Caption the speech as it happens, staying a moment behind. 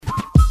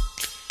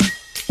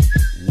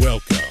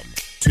Welcome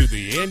to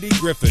the Andy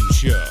Griffin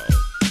Show,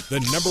 the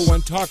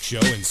 #1 talk show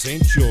in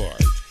St.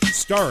 George,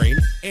 starring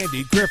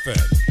Andy Griffin.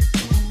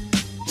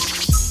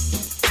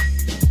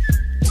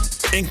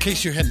 In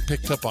case you hadn't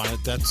picked up on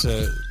it, that's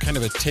kind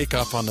of a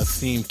takeoff on the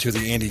theme to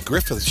the Andy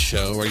Griffith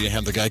Show, where you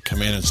have the guy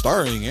come in and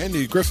starring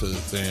Andy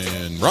Griffith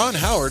and Ron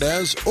Howard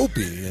as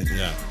Opie. And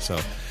yeah, so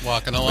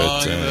walking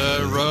along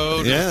the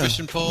road with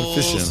fishing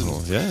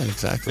poles. Yeah,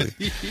 exactly.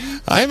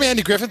 I'm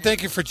Andy Griffin.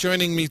 Thank you for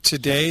joining me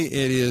today.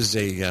 It is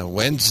a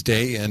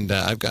Wednesday, and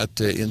I've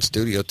got in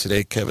studio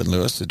today Kevin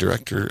Lewis, the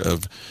director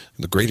of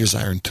the Greater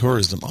Iron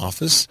Tourism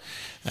Office.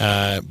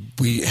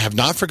 We have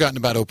not forgotten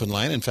about Open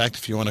Line. In fact,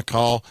 if you want to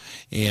call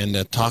and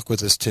talk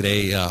with us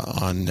today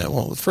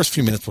the first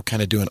few minutes we'll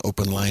kind of do an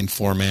open line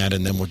format,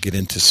 and then we'll get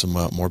into some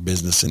more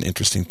business and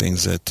interesting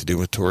things to do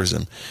with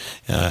tourism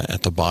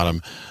at the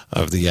bottom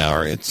of the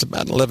hour. It's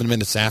about 11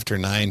 minutes after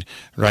 9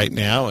 right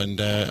now,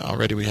 and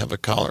already we have a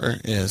caller.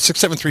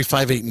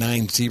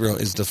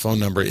 673-5890 is the phone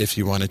number if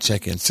you want to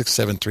check in.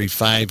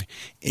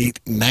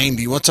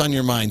 673-5890. What's on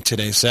your mind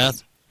today,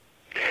 Seth?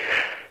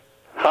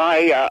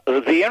 Hi,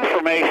 the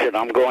information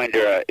I'm going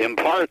to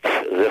impart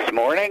this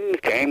morning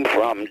came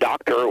from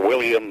Dr.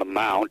 William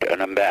Mount,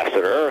 an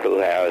ambassador who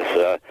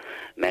has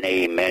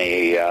many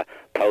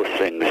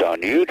postings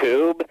on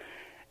YouTube,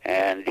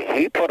 and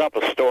he put up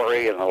a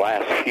story in the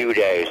last few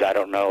days. I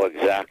don't know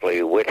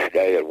exactly which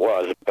day it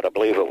was, but I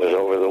believe it was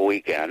over the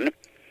weekend,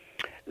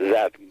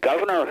 that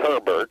Governor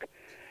Herbert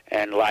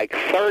and like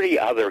 30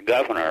 other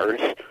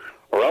governors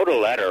wrote a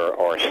letter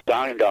or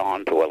signed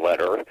on to a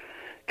letter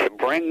to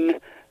bring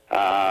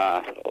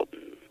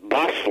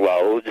bus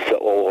loads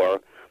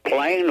or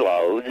plane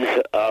loads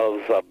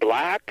of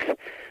black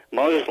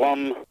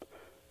Muslim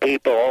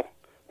people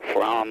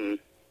from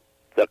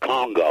the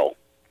Congo.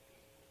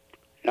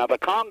 Now, the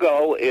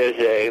Congo is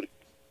a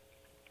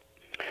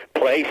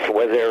place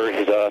where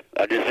there's a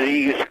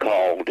disease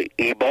called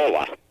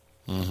Ebola.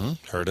 Mm-hmm.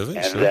 Heard of it,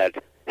 and sure.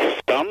 that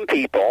some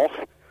people,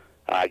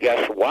 I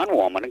guess one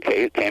woman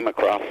came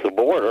across the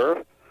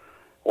border,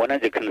 went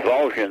into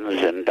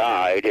convulsions and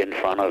died in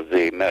front of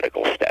the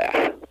medical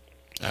staff.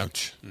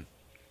 Ouch.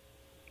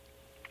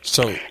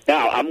 So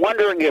now, I'm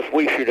wondering if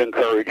we should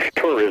encourage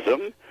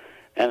tourism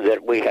and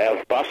that we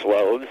have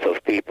busloads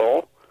of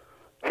people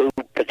who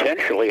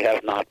potentially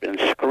have not been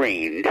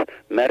screened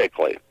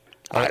medically.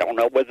 I don't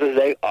know whether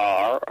they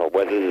are or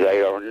whether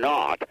they are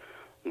not,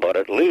 but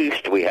at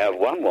least we have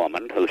one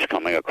woman who's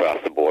coming across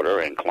the border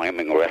and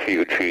claiming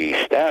refugee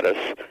status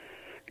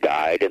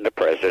died in the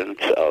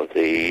presence of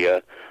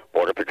the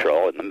Border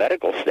Patrol and the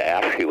medical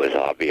staff. She was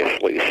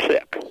obviously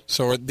sick.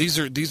 So these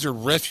are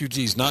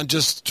refugees, not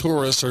just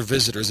tourists or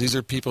visitors. These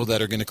are people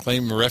that are going to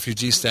claim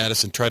refugee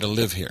status and try to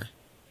live here.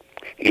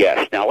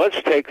 Yes. Now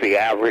let's take the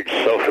average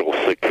Social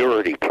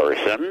Security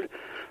person,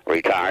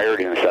 retired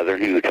in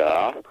southern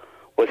Utah,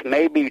 with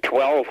maybe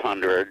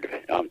 $1,200,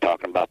 I'm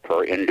talking about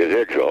per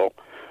individual,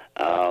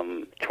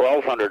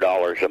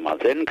 $1,200 a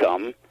month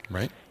income.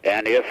 Right.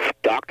 And if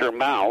Dr.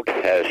 Mount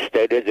has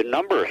stated the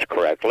numbers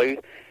correctly,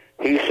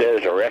 he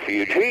says a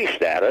refugee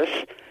status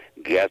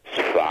gets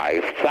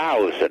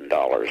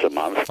 $5,000 a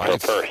month per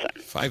person.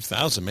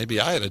 $5,000? Maybe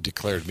I had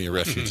declared me a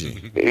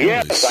refugee.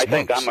 Yes, I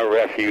think I'm a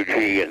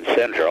refugee in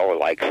Central,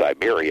 like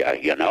Siberia,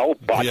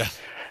 But yeah.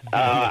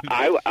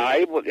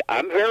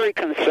 I'm very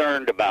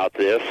concerned about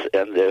this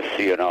and this,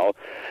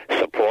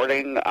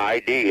 supporting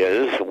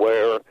ideas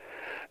where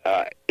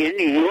in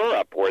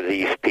Europe, where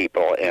these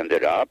people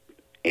ended up,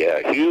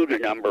 huge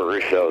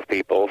numbers of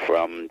people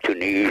from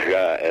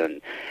Tunisia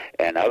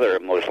and other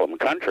Muslim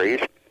countries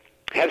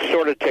have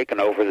sort of taken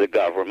over the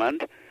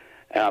government.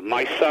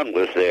 My son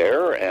was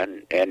there,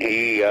 and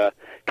he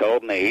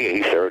told me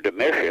he served a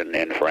mission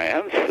in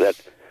France,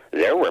 that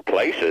there were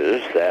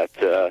places that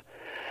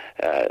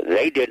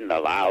they didn't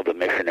allow the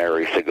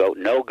missionaries to go,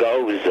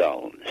 no-go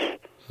zones.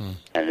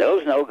 And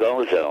those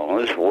no-go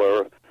zones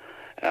were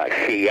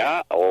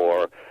Shia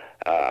or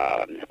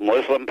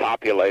Muslim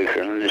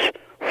populations,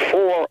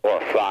 400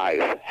 or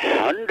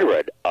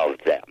 500 of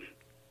them.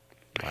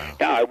 Wow.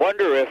 Now, I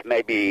wonder if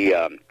maybe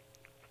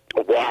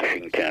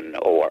Washington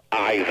or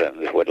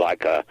Ivins would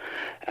like a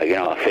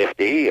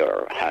 50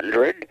 or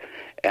 100,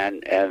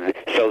 and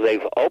so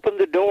they've opened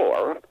the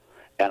door,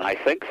 and I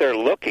think they're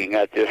looking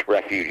at this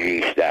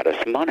refugee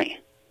status money.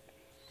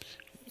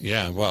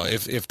 Yeah, well,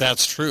 if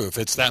that's true, if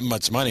it's that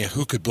much money,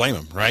 who could blame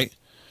them, right?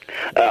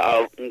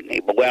 Well,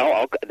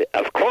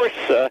 of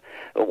course,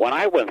 when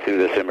I went through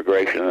this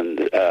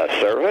immigration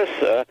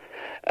service,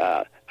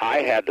 I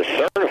had to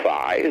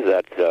certify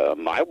that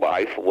my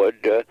wife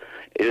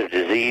is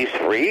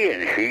disease-free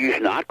and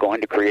she's not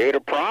going to create a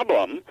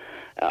problem,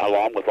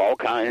 along with all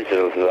kinds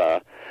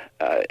of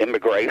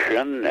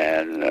immigration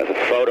and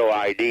photo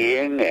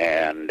IDing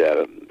and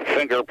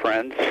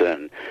fingerprints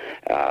and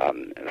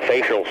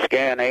facial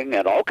scanning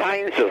and all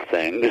kinds of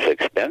things,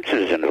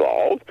 expenses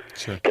involved,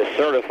 sure, to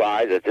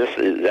certify that this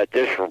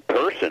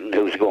person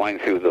who's going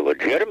through the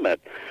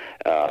legitimate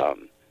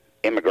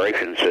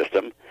immigration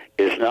system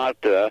is not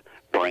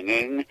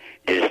bringing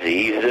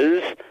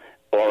diseases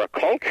or a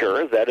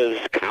culture that is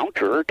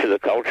counter to the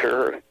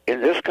culture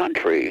in this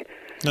country.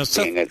 Now,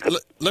 Seth,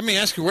 let me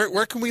ask you,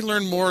 where can we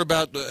learn more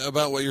about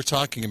what you're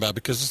talking about?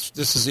 Because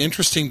this is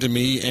interesting to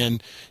me,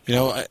 and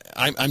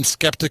I'm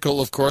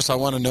skeptical. Of course, I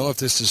want to know if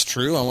this is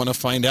true. I want to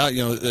find out,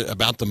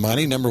 about the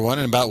money, number one,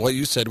 and about what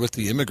you said with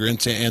the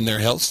immigrants and their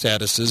health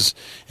statuses,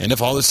 and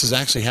if all this is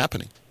actually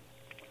happening.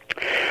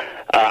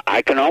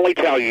 I can only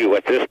tell you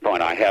at this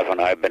point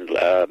I've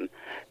been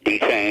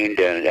detained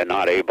and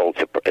not able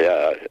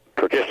to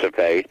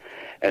participate.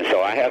 And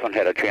so I haven't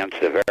had a chance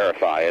to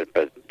verify it,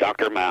 but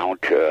Dr.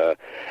 Mount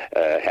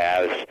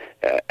has,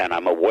 and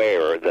I'm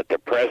aware that the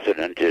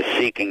president is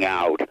seeking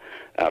out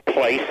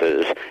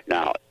places.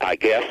 Now, I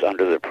guess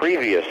under the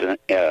previous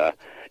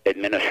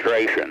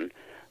administration,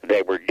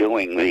 they were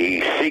doing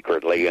these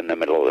secretly in the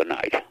middle of the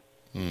night.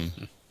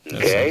 Mm-hmm.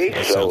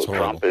 Okay, so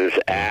Trump has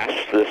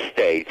asked the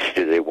states,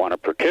 do they want to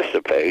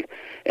participate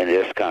in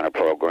this kind of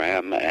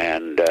program?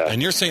 And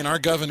you're saying our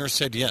governor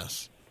said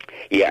yes?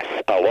 Yes,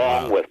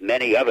 along with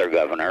many other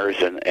governors,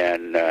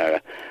 and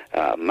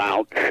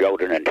Mount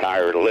showed an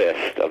entire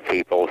list of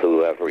people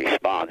who have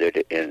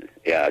responded to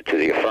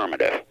the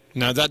affirmative.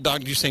 Now, that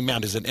dog, you say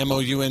Mount, is it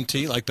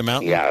M-O-U-N-T, like the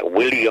mountain? Yeah,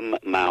 William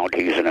Mount.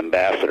 He's an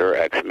ambassador,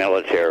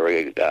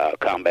 ex-military,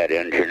 combat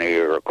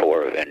engineer,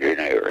 Corps of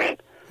Engineers.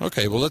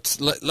 Okay, well,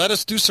 let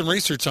us do some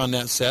research on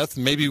that, Seth.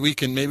 Maybe we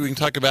can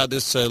talk about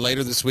this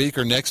later this week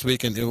or next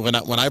week, and when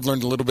I've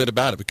learned a little bit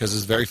about it, because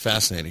it's very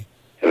fascinating.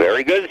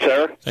 Very good,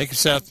 sir. Thank you,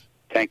 Seth.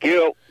 Thank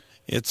you.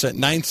 It's at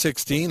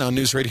 9:16 on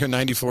News Radio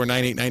 94.9,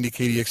 890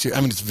 KDXU.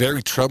 I mean, it's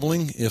very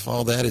troubling if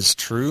all that is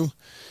true.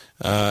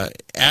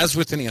 As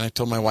with any, and I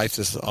told my wife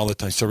this all the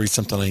time, she'll read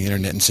something on the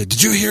internet and say,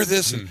 did you hear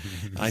this? And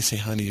I say,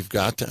 honey, you've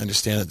got to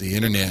understand that the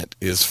internet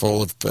is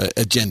full of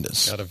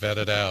agendas. Got to vet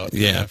it out.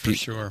 Yeah, for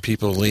sure.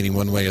 People leaning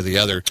one way or the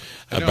other.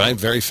 But I'm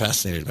very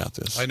fascinated about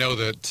this. I know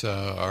that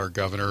our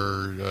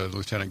governor,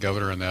 lieutenant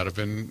governor, and that have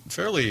been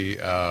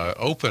fairly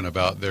open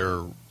about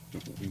their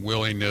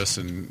willingness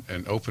and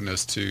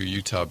openness to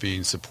Utah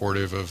being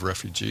supportive of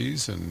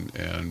refugees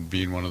and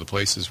being one of the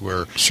places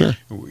where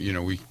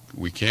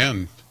we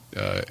can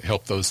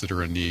help those that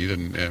are in need,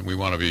 and we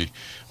want to be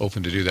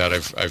open to do that.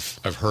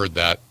 I've heard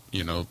that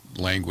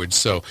language,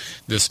 so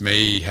this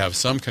may have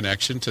some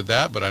connection to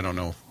that, but I don't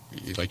know.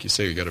 Like you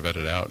say, you got to vet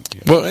it out.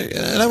 Well,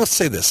 and I will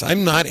say this: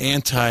 I'm not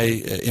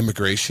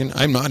anti-immigration.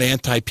 I'm not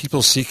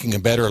anti-people seeking a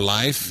better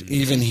life,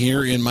 even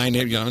here in my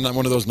neighborhood. I'm not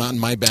one of those not in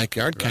my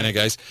backyard kind of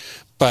guys.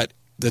 But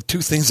the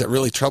two things that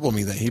really trouble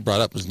me that he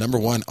brought up was, number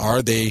one,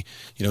 are they,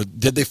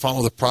 did they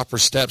follow the proper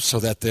steps so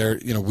that they're,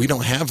 we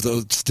don't have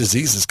those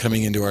diseases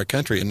coming into our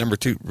country? And number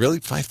two, really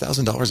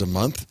 $5,000 a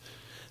month?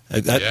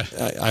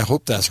 I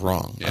hope that's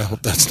wrong. Yeah. I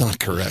hope that's not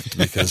correct,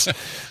 because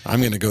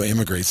I'm going to go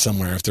immigrate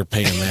somewhere if they're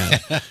paying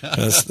that.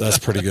 That's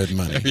pretty good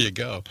money. There you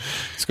go.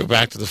 Let's go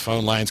back to the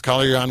phone lines.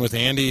 Caller, you're on with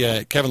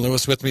Andy. Kevin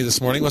Lewis with me this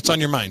morning. What's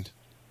on your mind?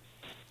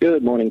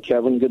 Good morning,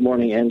 Kevin. Good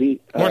morning, Andy.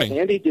 Morning.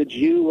 Andy, did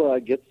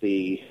you get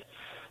the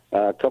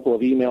couple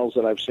of emails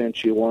that I've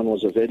sent you? One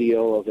was a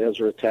video of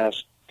Ezra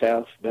Taft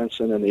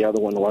Benson, and the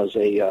other one was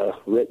a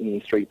written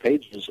 3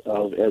 pages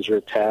of Ezra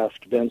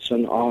Taft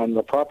Benson on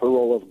the proper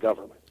role of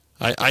government.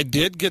 I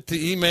did get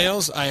the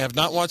emails. I have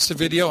not watched the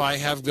video. I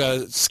have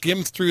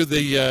skimmed through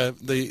the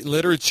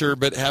literature,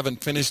 but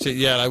haven't finished it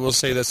yet. I will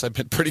say this: I've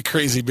been pretty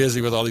crazy busy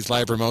with all these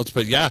live remotes.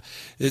 But yeah,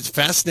 it's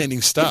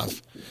fascinating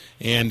stuff.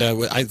 And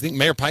I think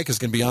Mayor Pike is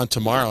going to be on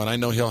tomorrow, and I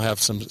know he'll have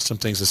some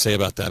things to say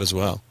about that as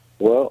well.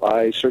 Well,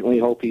 I certainly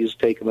hope he's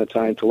taken the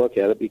time to look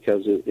at it,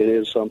 because it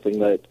is something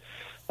that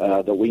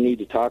we need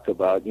to talk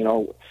about.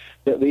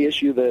 The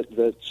issue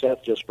that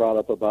Seth just brought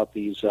up about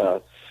these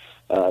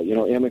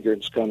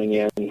immigrants coming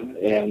in,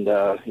 and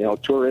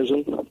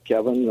tourism,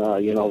 Kevin,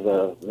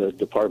 the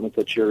department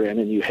that you're in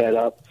and you head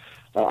up.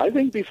 I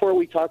think before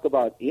we talk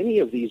about any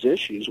of these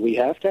issues, we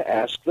have to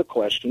ask the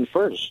question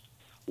first: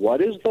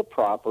 what is the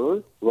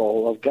proper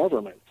role of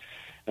government?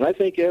 And I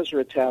think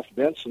Ezra Taft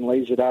Benson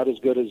lays it out as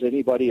good as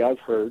anybody I've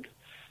heard.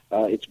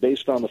 It's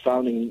based on the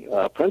founding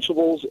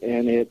principles,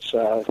 and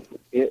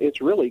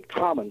it's really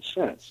common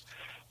sense.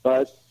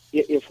 But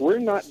if we're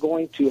not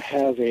going to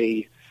have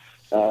a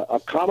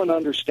common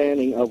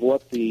understanding of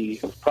what the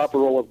proper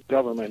role of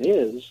government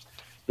is,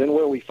 then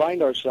where we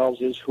find ourselves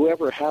is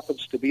whoever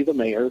happens to be the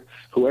mayor,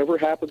 whoever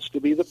happens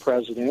to be the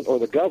president or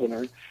the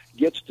governor,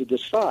 gets to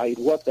decide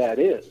what that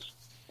is.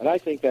 And I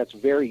think that's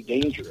very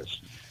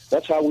dangerous.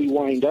 That's how we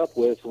wind up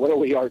with where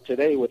we are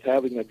today, with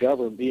having a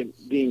government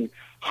being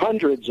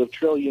hundreds of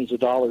trillions of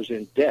dollars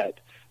in debt,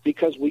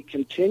 because we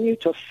continue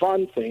to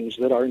fund things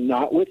that are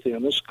not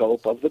within the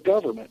scope of the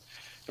government.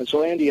 And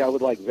so, Andy, I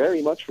would like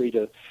very much for you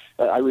to,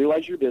 I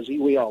realize you're busy,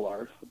 we all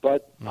are,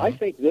 but I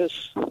think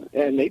this,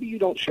 and maybe you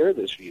don't share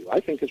this view,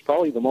 I think it's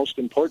probably the most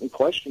important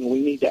question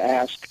we need to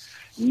ask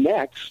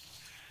next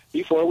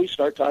before we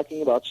start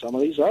talking about some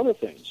of these other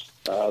things.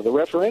 The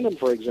referendum,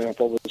 for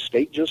example, the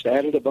state just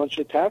added a bunch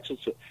of taxes.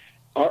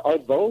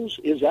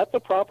 Is that the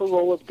proper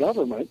role of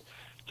government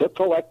to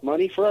collect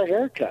money for a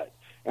haircut?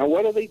 And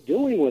what are they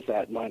doing with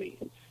that money?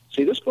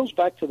 See, this goes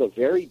back to the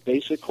very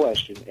basic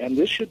question, and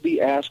this should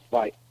be asked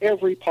by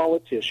every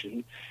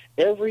politician.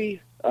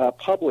 Every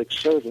public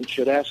servant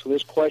should ask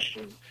this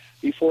question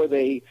before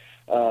they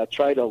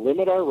try to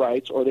limit our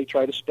rights or they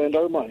try to spend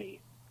our money.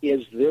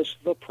 Is this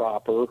the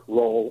proper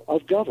role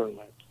of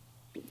government?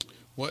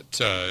 What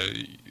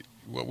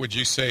would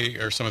you say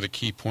are some of the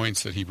key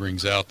points that he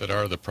brings out that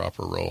are the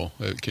proper role?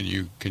 Can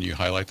you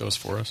highlight those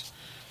for us?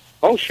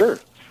 Oh, sure.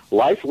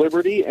 Life,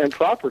 liberty, and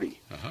property.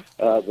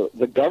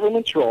 The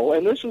government's role,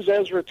 and this is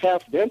Ezra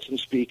Taft Benson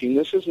speaking.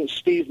 This isn't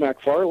Steve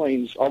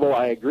McFarlane's, although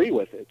I agree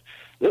with it.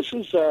 This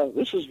is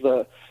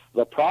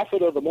the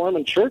prophet of the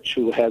Mormon Church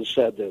who has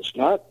said this,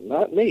 not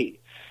me.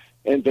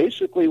 And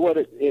basically, what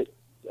it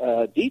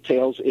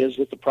details is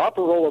that the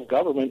proper role of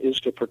government is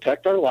to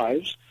protect our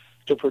lives,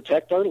 to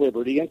protect our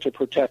liberty, and to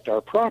protect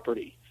our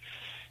property.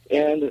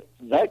 And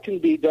that can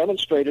be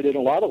demonstrated in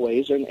a lot of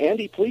ways. And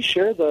Andy, please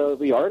share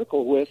the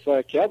article with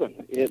Kevin.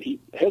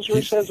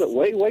 Ezra says it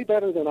way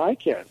better than I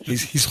can.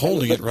 He's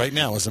holding it right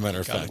now, as a matter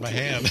of fact. In my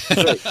hand.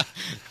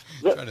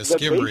 Trying to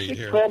skim read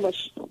here.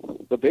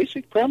 The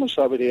basic premise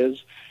of it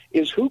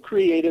is who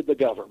created the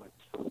government?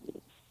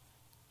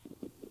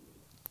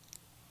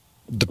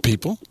 The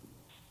people?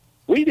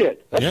 We did.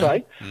 That's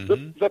right.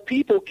 Mm-hmm. The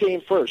people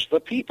came first. The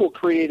people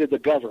created the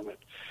government.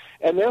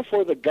 And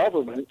therefore the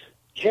government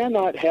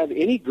cannot have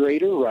any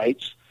greater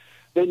rights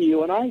than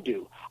you and I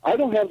do. I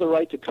don't have the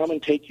right to come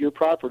and take your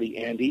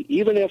property, Andy,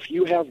 even if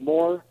you have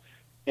more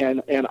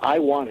and I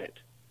want it.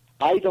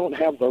 I don't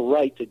have the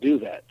right to do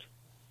that,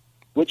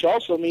 which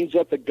also means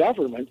that the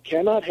government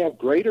cannot have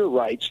greater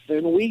rights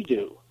than we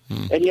do.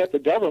 And yet the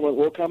government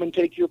will come and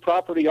take your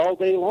property all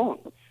day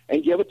long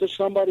and give it to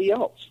somebody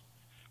else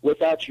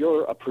without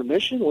your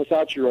permission,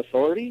 without your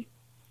authority.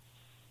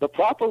 The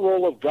proper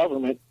role of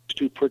government is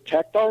to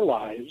protect our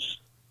lives,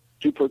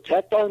 to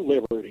protect our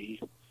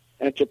liberty,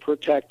 and to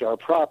protect our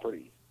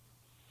property.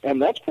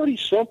 And that's pretty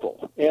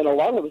simple. And a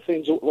lot of the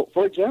things,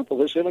 for example,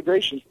 this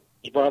immigration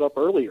was brought up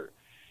earlier.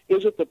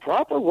 Is it the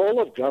proper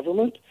role of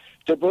government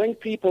to bring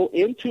people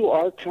into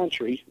our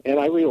country? And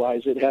I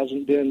realize it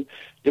hasn't been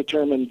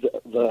determined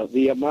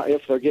the amount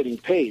if they're getting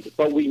paid,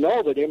 but we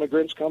know that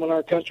immigrants come in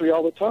our country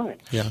all the time.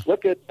 Yeah.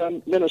 Look at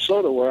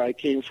Minnesota, where I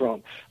came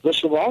from. The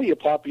Somalia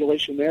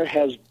population there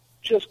has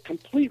just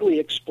completely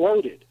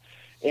exploded.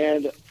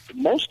 And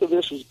most of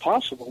this is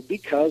possible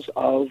because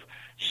of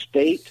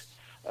state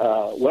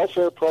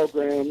welfare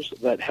programs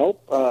that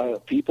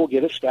help people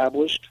get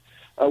established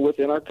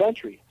within our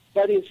country.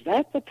 But is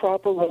that the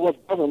proper role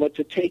of government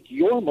to take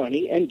your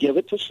money and give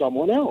it to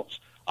someone else?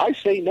 I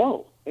say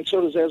no, and so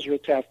does Ezra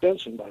Taft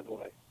Benson, by the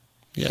way.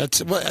 Yeah,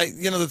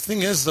 the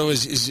thing is, though,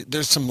 is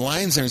there's some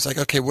lines there. It's like,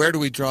 okay, where do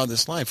we draw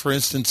this line? For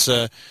instance,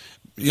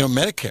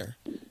 Medicare.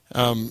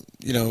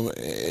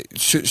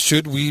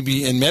 Should we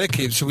be in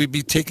Medicaid? Should we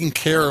be taking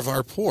care of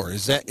our poor?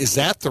 Is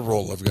that the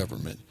role of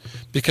government?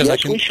 Because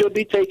yes, we should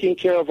be taking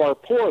care of our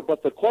poor,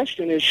 but the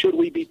question is, should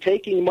we be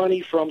taking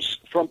money from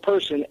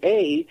person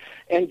A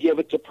and give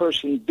it to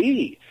person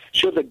B?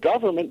 Should the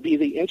government be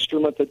the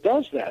instrument that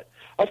does that?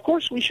 Of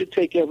course, we should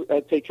take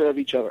care of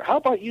each other. How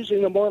about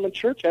using the Mormon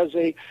Church as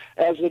an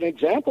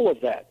example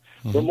of that?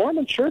 Mm-hmm. The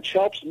Mormon Church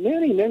helps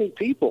many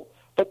people,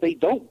 but they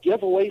don't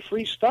give away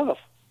free stuff.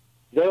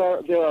 There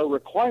are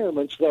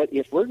requirements that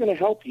if we're going to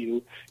help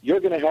you, you're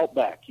going to help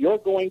back. You're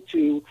going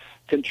to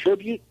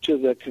contribute to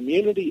the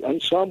community in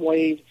some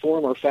way,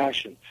 form, or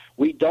fashion.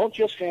 We don't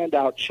just hand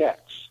out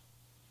checks.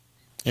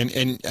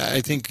 And I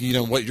think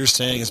what you're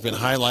saying has been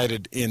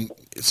highlighted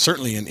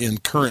certainly in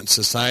current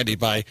society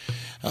by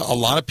a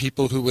lot of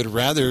people who would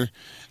rather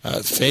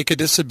fake a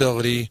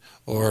disability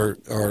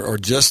or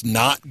just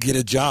not get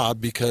a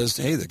job because,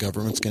 hey, the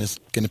government's going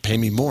to pay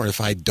me more if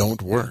I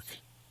don't work.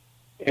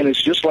 And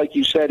it's just like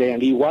you said,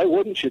 Andy, why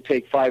wouldn't you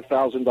take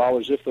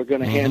 $5,000 if they're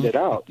going to hand it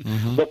out?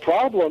 Mm-hmm. The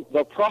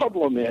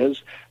problem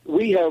is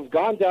we have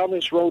gone down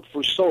this road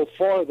for so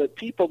far that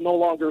people no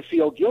longer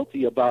feel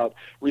guilty about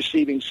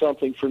receiving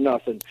something for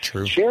nothing.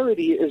 True.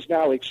 Charity is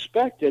now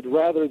expected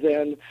rather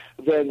than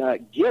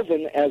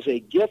given as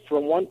a gift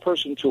from one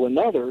person to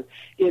another.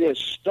 It is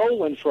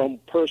stolen from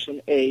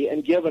person A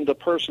and given to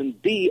person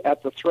B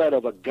at the threat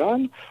of a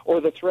gun or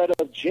the threat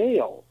of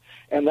jail.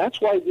 And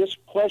that's why this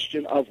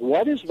question of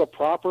what is the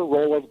proper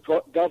role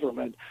of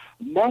government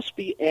must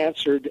be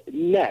answered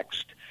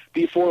next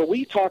before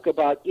we talk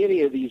about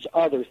any of these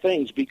other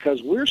things,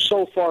 because we're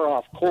so far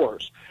off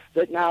course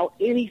that now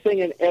anything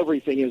and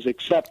everything is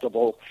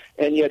acceptable.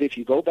 And yet if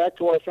you go back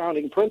to our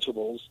founding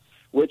principles,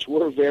 which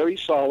were very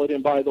solid,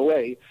 and by the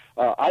way,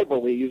 I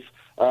believe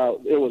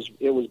it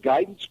was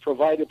guidance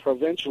provided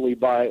provincially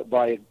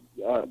by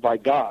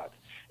God.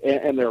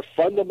 And they're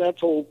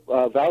fundamental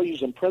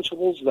values and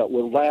principles that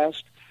will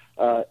last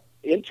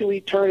into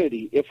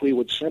eternity if we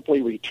would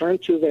simply return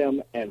to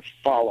them and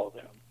follow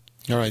them.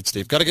 All right,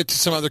 Steve. Got to get to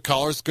some other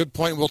callers. Good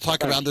point. We'll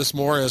talk about this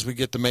more as we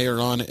get the mayor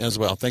on as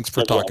well. Thanks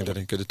for talking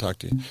today. Good to talk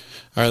to you.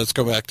 All right, let's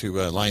go back to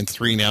line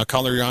 3 now.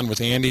 Caller, you're on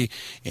with Andy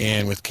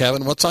and with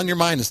Kevin. What's on your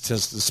mind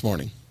this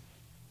morning?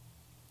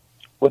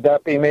 Would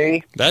that be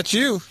me? That's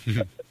you.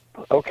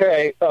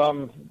 Okay,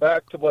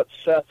 back to what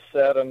Seth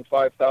said and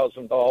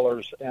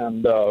 $5,000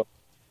 and the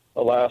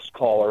last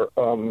caller.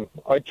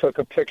 I took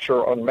a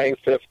picture on May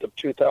 5th of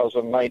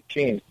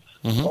 2019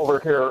 over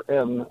here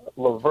in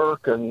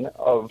Laverton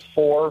of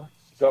 4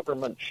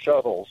 government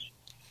shuttles.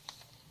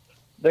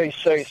 They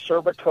say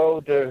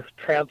Cervico de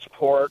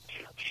Transport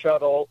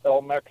Shuttle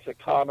El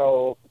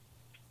Mexicano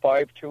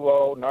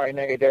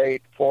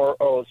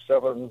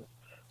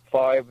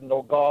 520-988-4075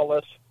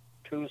 Nogales,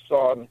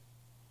 Tucson,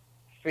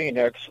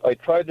 Phoenix. I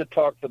tried to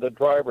talk to the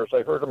drivers.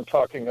 I heard them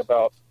talking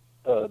about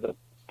the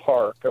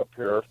park up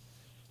here,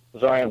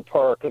 Zion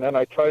Park, and then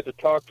I tried to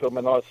talk to them,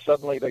 and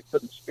suddenly they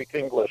couldn't speak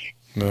English.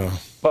 No.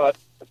 But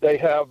they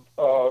have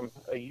a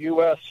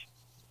U.S.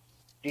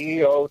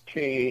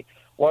 DOT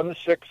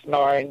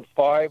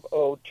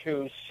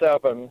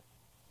 1695027.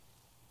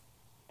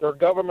 Their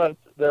government,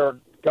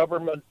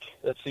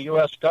 it's the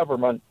U.S.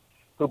 government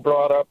who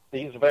brought up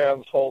these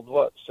vans hold,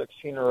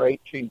 16 or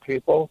 18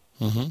 people?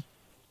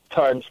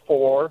 Times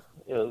 4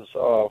 is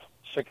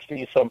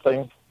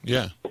 60-something.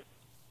 Yeah.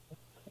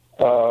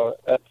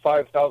 At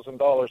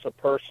 $5,000 a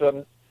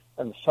person,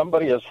 and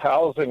somebody is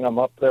housing them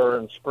up there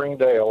in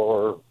Springdale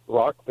or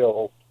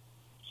Rockville.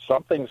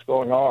 Something's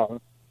going on.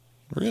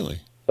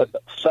 Really? But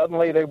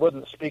suddenly they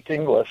wouldn't speak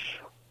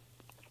English,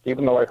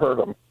 even though I heard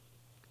them.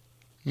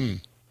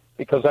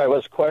 Because I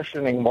was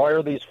questioning, why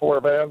are these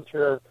 4 vans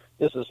here?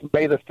 This is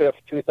May the 5th,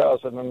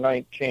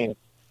 2019,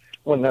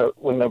 when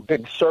the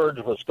big surge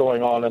was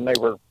going on, and they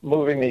were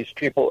moving these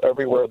people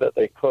everywhere that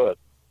they could.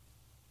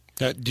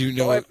 Do you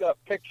know? So I've got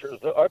pictures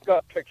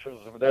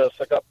of this.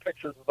 I got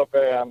pictures of the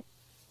van,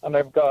 and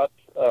I've got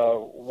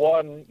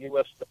one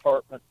U.S.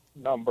 Department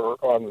number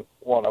on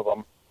one of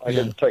them. I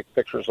didn't take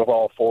pictures of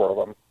all 4 of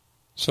them.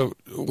 So,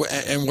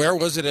 and where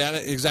was it at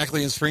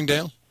exactly in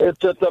Springdale?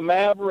 It's at the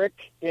Maverick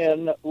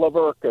in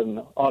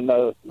Laverton on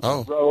the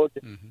road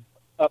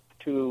up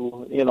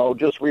to,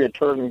 just where you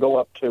turn and go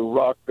up to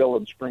Rockville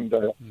and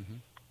Springdale.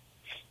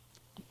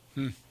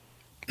 Yeah,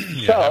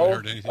 So, I haven't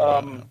heard anything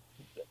about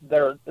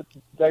that.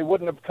 they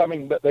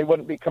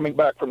wouldn't be coming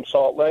back from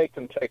Salt Lake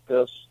and take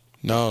this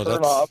No,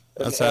 turn off.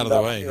 that's and out of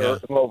the way. Here Yeah.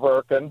 in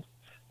Laverton,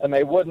 and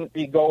they wouldn't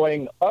be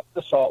going up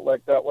to Salt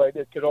Lake that way.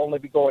 They could only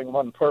be going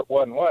one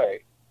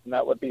way, and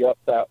that would be up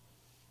that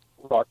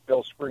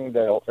Rockville,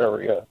 Springdale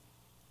area.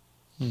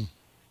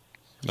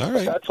 All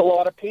right. That's a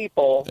lot of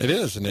people. It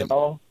is, and it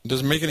know?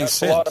 doesn't make any That's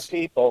sense. a lot of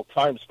people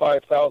times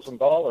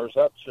 $5,000.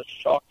 That just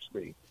shocks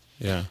me.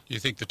 Yeah. You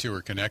think the 2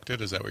 are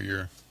connected? Is that what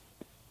you're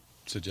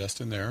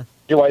suggesting there?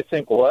 Do I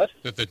think what?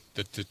 That the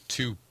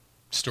 2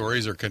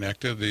 stories are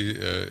connected?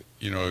 A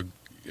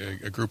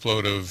group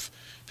load of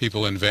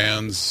people in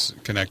vans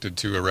connected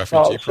to a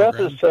refugee Seth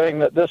program? is saying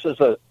that this is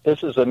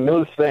a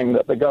new thing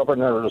that the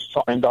governor has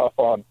signed off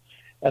on,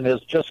 and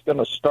is just going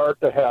to start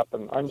to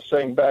happen. I'm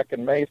saying back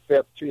in May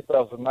 5th,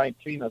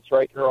 2019. It's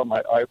right here on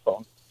my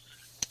iPhone.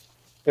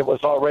 It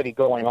was already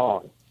going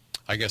on.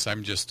 I guess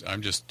I'm just,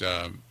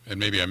 and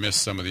maybe I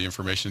missed some of the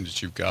information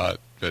that you've got,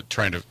 but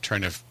trying to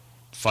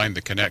find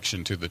the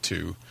connection to the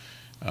 2.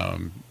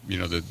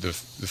 The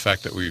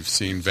fact that we've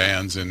seen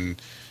vans in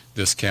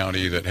this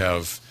county that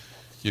have,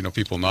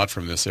 people not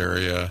from this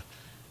area,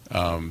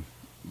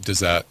 does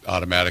that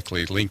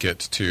automatically link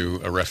it to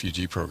a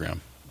refugee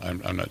program?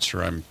 I'm not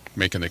sure I'm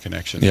making the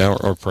connection. Yeah,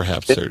 or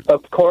perhaps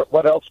Of course,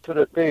 what else could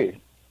it be?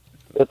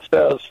 It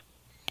says.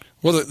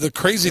 Well, the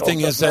crazy thing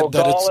is that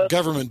it's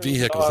government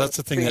vehicles. That's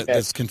the thing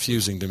that's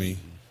confusing to me,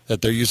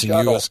 that they're using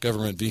U.S.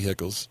 government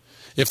vehicles.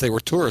 If they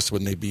were tourists,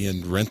 wouldn't they be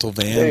in rental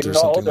vans or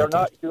something No, like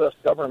they're not U.S.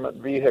 government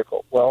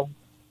vehicle. Well,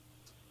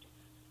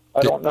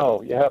 I don't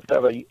know. You have to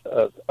have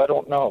I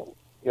don't know.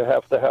 You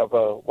have to have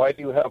why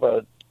do you have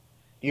a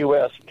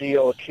U.S.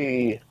 DOT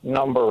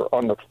number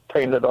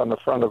painted on the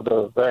front of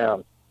the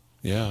van?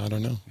 Yeah, I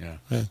don't know. Yeah.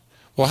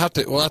 We'll have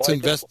to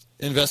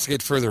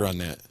investigate further on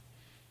that.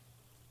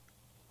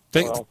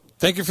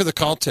 Thank you for the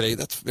call today.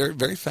 That's very,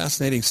 very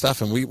fascinating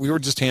stuff. And we were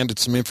just handed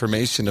some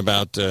information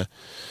about this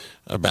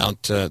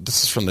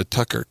is from the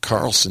Tucker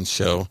Carlson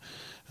show,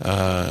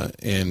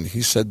 and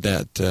he said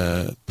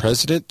that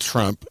President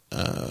Trump,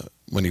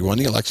 when he won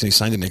the election, he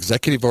signed an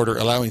executive order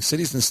allowing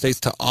cities and states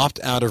to opt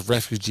out of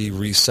refugee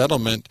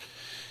resettlement.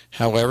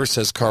 However,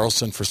 says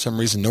Carlson, for some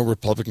reason, no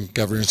Republican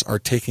governors are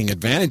taking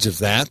advantage of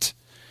that,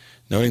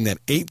 noting that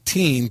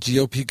 18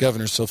 GOP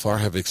governors so far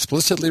have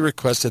explicitly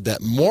requested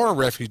that more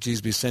refugees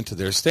be sent to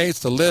their states.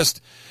 The list,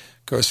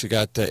 of course, we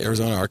got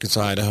Arizona,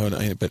 Arkansas, Idaho,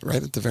 but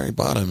right at the very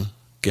bottom,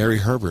 Gary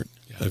Herbert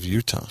of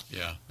Utah.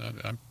 Yeah,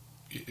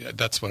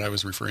 that's what I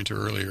was referring to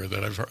earlier.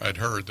 That I'd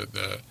heard that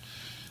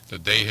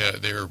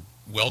they're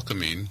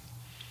welcoming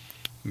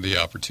the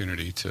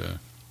opportunity to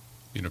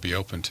be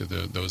open to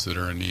those that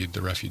are in need,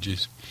 the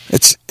refugees.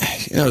 It's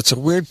a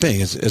weird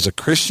thing. As a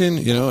Christian,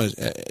 we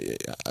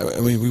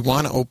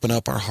want to open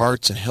up our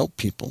hearts and help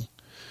people,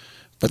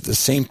 but at the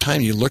same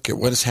time, you look at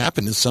what has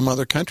happened in some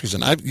other countries,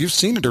 and you've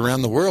seen it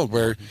around the world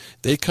where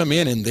they come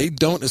in and they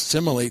don't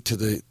assimilate to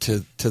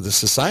the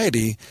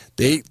society.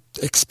 They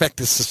expect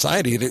the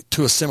society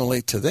to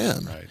assimilate to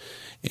them. Right.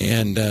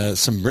 and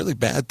some really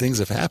bad things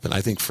have happened.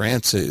 I think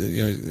France,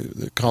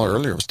 the caller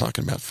earlier was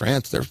talking about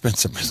France. There have been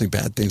some really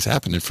bad things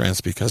happen in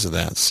France because of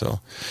that. So, all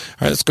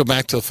right, let's go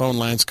back to the phone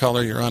lines.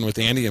 Caller, you're on with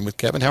Andy and with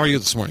Kevin. How are you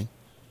this morning?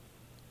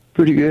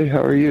 Pretty good.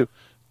 How are you?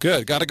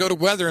 Good. Got to go to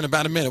weather in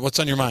about a minute. What's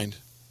on your mind?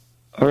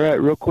 All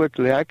right, real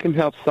quickly, I can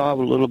help solve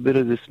a little bit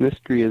of this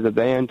mystery of the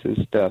bands and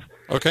stuff.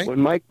 Okay. When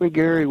Mike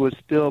McGarry was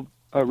still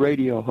a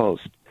radio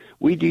host,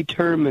 we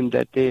determined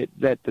that the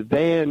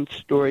van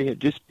story had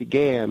just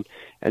began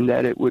and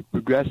that it would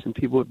progress and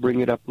people would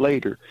bring it up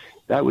later.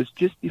 That was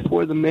just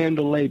before the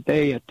Mandalay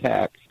Bay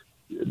attack.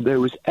 There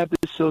was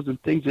episodes and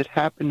things that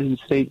happened in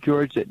St.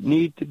 George that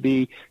need to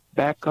be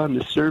back on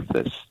the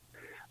surface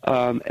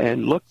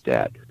and looked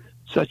at,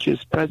 such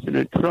as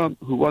President Trump,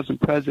 who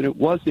wasn't president,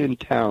 was in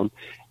town,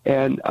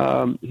 and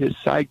his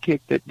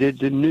sidekick that did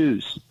the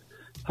news,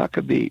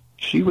 Huckabee,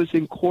 she was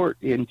in court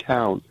in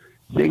town.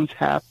 Things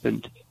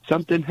happened.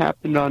 Something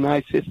happened on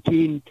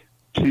I-15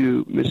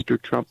 to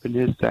Mr. Trump and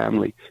his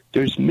family.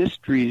 There's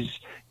mysteries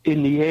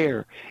in the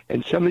air,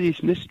 and some of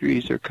these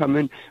mysteries are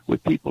coming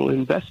with people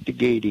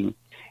investigating,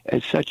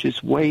 and such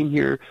as Wayne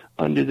here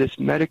under this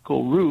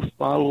medical roof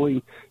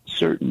following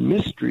certain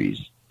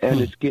mysteries,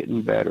 and it's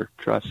getting better,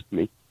 trust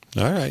me.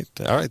 All right.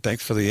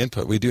 Thanks for the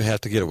input. We do have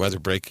to get a weather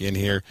break in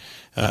here.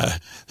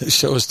 The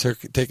show is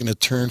taking a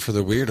turn for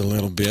the weird a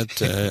little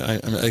bit. I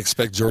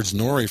expect George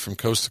Norrie from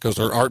Coast to Coast,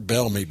 or Art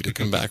Bell maybe, to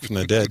come back from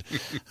the dead,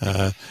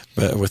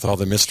 but with all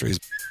the mysteries.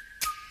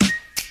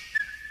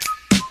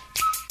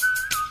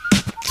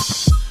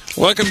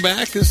 Welcome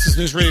back. This is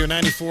News Radio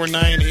 94.9,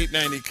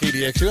 890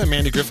 KDXU. I'm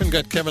Andy Griffin.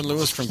 Got Kevin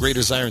Lewis from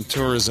Greater Zion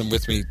Tourism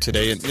with me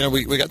today. And,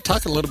 we got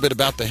talking a little bit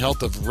about the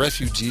health of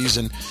refugees,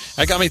 and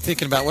that got me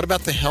thinking about what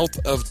about the health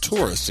of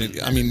tourists?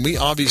 I mean, we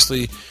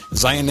obviously,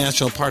 Zion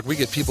National Park, we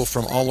get people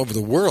from all over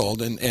the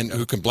world, and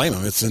who can blame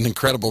them? It's an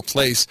incredible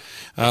place.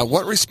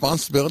 What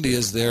responsibility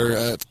is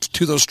there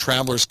to those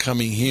travelers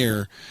coming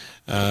here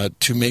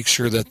to make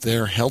sure that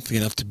they're healthy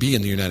enough to be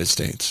in the United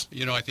States?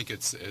 I think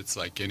it's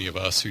like any of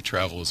us who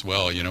travel as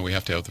well. We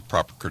have to have the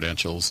proper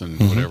credentials and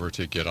whatever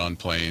to get on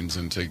planes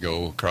and to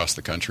go across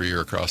the country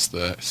or across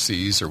the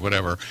seas or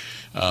whatever,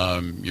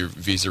 your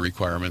visa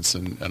requirements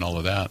and all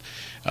of that.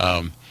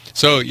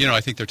 So,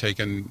 I think they're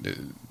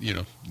taking,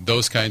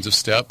 those kinds of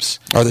steps.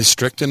 Are they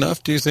strict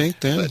enough, do you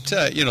think, Dan? But,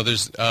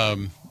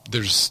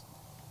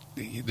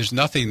 there's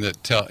nothing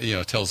that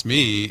tells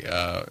me.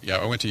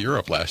 I went to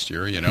Europe last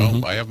year.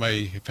 I have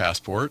my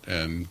passport,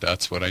 and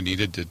that's what I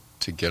needed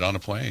to get on a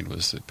plane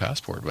was a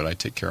passport. But I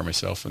take care of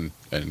myself and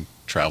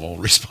travel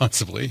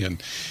responsibly,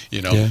 and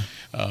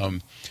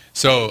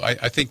so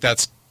I think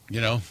that's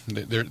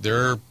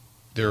there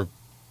are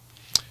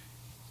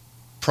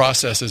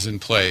processes in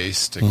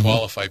place to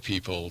qualify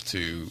people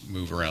to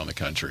move around the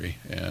country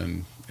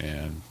and.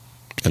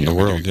 In the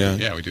world,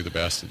 we do the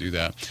best to do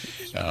that.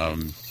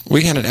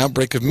 We had an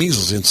outbreak of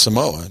measles in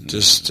Samoa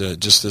just a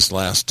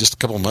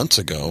couple of months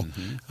ago.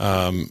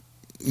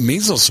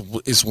 Measles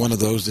is one of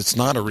those. It's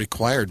not a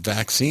required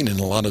vaccine in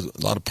a lot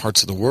of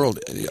parts of the world.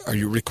 Are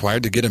you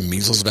required to get a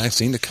measles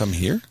vaccine to come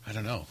here? I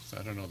don't know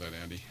that,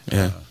 Andy.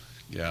 Yeah.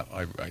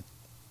 I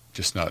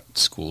just not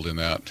schooled in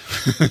that.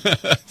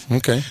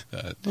 Okay.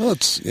 Well,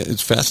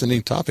 it's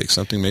fascinating topic.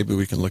 Something maybe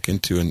we can look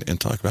into and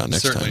talk about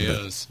next time. It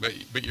certainly is.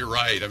 But you're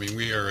right. I mean,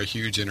 we are a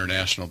huge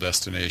international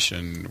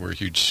destination. We're a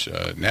huge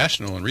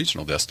national and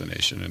regional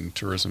destination, and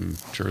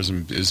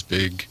tourism is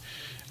big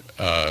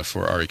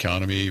for our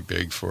economy,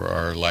 big for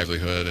our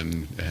livelihood,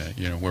 and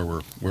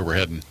where we're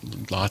heading.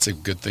 Lots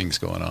of good things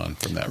going on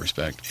from that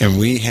respect. And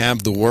we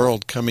have the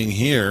world coming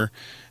here.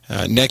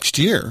 Next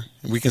year,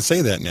 we can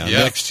say that now.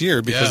 Yeah. Next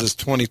year, because it's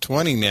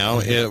 2020 now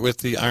with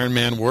the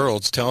Ironman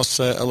Worlds. Tell us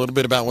a little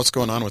bit about what's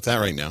going on with that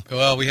right now.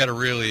 Well, we had a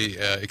really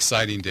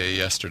exciting day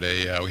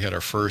yesterday. We had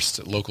our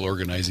first local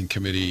organizing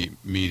committee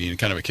meeting,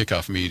 kind of a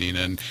kickoff meeting,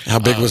 and how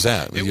big was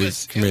that? It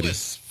was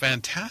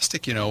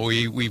fantastic.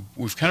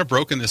 We've kind of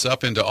broken this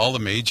up into all the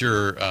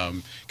major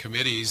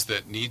committees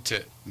that need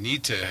to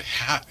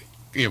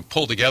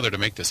pull together to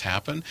make this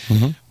happen.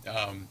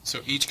 So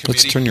each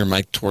committee... Let's turn your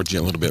mic towards you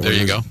a little bit. There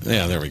you go.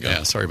 Yeah, there we go.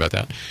 Yeah, sorry about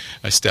that.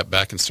 I step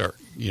back and start,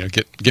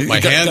 get my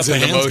hands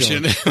in the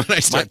motion when I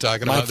start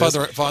talking about this.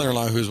 My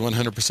father-in-law, who's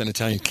 100%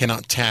 Italian,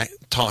 cannot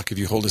talk if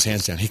you hold his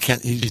hands down. He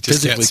just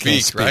physically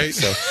can't speak, right?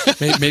 So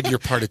maybe you're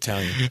part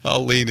Italian.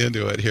 I'll lean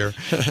into it here.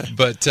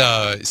 But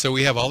so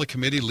we have all the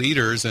committee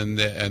leaders, and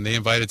they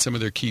invited some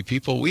of their key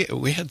people.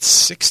 We had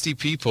 60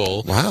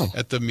 people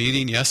at the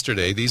meeting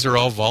yesterday. These are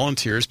all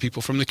volunteers,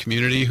 people from the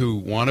community who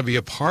want to be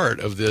a part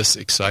of this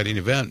exciting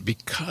event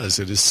because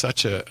it is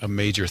such a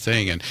major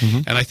thing. And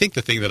I think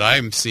the thing that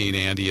I'm seeing,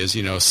 Andy, is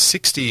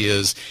 60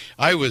 is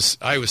I was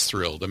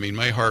thrilled. I mean,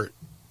 my heart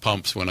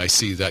pumps when I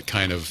see that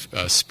kind of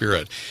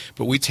spirit.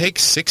 But we take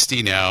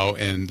 60 now,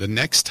 and the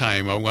next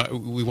time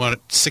we want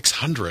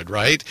 600,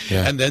 right?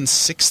 Yeah. And then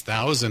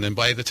 6,000. And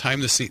by the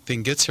time this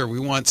thing gets here, we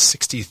want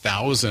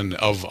 60,000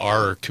 of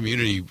our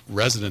community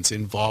residents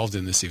involved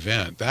in this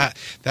event.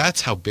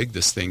 That's how big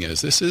this thing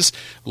is. This is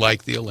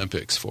like the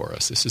Olympics for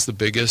us. This is the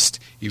biggest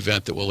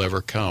event that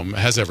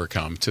has ever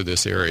come to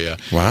this area.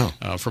 Wow.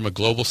 From a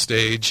global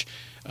stage,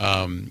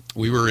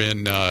 we were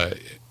in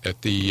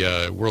at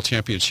the World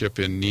Championship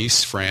in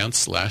Nice,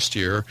 France last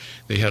year.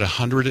 They had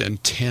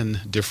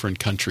 110 different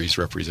countries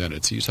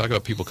represented. So you talk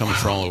about people coming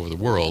from all over the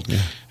world.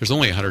 Yeah. There's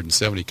only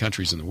 170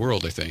 countries in the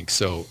world, I think.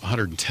 So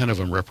 110 of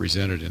them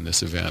represented in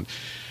this event.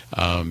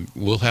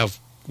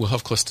 We'll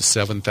have close to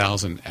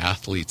 7,000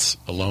 athletes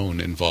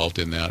alone involved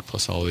in that,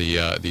 plus all the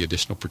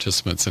additional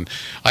participants. And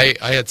I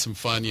had some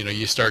fun.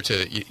 You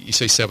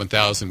say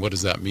 7,000. What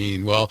does that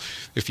mean? Well,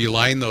 if you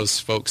line those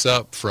folks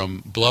up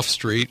from Bluff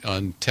Street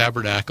on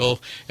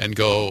Tabernacle and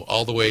go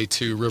all the way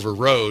to River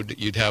Road,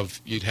 you'd have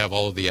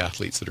all of the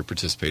athletes that are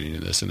participating in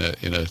this in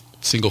a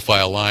single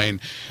file line.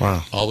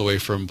 Wow. All the way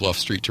from Bluff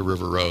Street to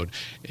River Road.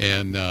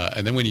 And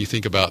then when you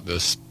think about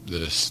this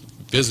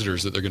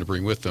visitors that they're going to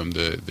bring with them,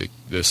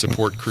 the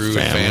support crew,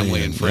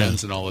 family and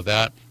friends, and all of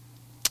that.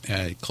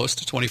 Close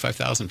to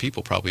 25,000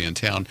 people probably in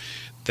town.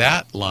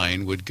 That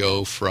line would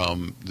go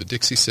from the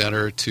Dixie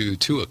Center to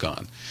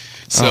Tuacahn.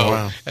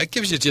 So that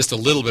gives you just a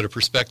little bit of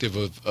perspective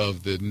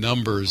of the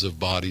numbers of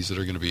bodies that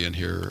are going to be in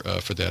here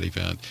for that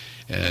event,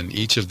 and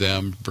each of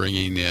them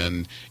bringing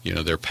in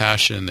their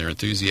passion, their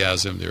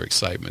enthusiasm, their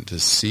excitement to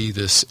see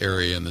this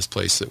area and this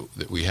place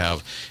that we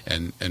have,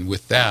 and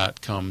with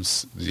that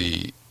comes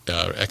the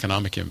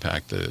economic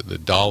impact, the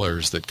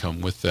dollars that come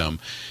with them,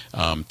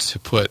 to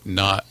put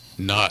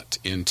not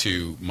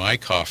into my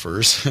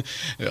coffers,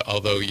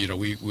 although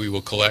we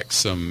will collect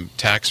some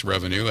tax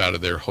revenue out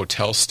of their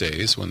hotel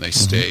stays when they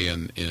stay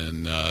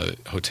in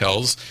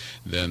hotels.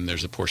 Then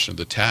there's a portion of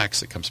the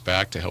tax that comes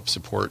back to help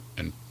support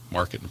and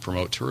market and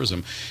promote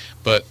tourism.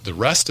 But the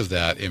rest of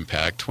that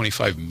impact,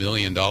 $25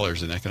 million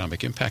in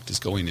economic impact, is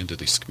going into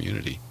this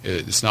community.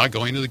 It's not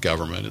going to the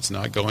government. It's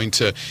not going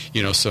to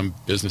some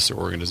business or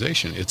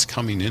organization. It's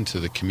coming into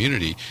the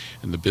community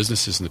and the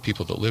businesses and the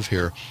people that live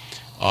here,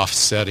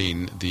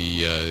 offsetting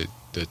the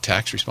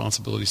tax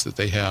responsibilities that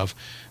they have,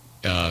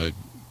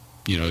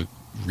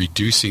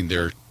 reducing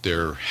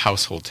their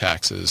household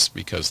taxes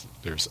because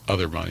there's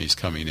other monies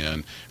coming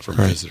in from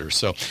visitors.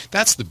 So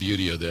that's the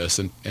beauty of this,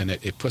 and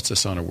it puts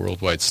us on a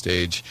worldwide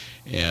stage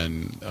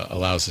and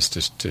allows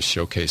us to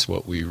showcase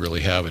what we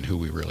really have and who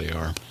we really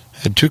are.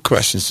 I had two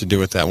questions to do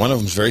with that. One of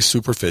them is very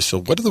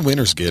superficial. What do the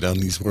winners get on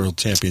these World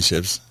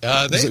Championships?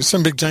 Is there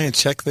some big giant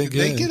check they get?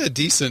 They get a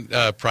decent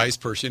prize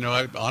purse.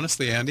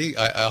 Honestly, Andy,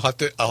 I'll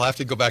have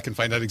to go back and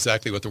find out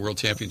exactly what the World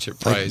Championship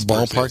prize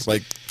ballpark, purse is.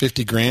 like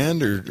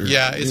 $50,000 or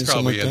yeah, it's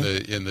probably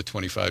like in the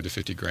 25 to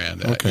 50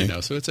 grand. Okay.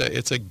 So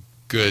it's a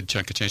good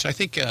chunk of change. I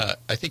think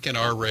in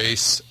our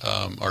race,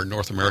 our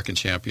North American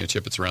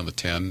Championship, it's around the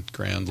 10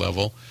 grand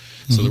level.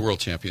 So the World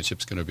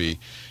Championship's going to be,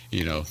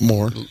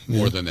 more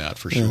than that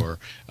for sure.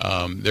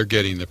 They're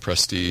getting the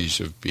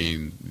prestige of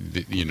being,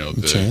 the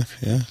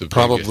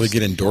probably biggest.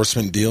 Get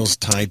endorsement deals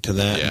tied to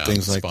that and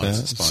things like that.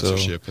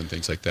 Sponsorship and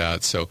things like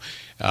that. So,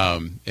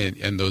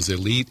 and those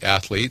elite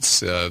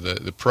athletes,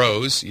 the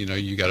pros,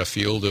 you got a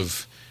field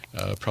of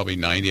probably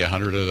 90,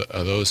 100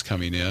 of those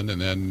coming in,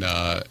 and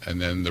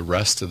then the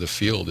rest of the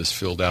field is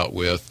filled out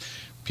with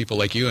people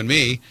like you and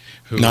me,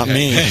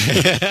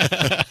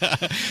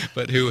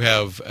 but who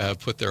have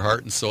put their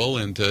heart and soul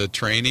into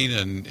training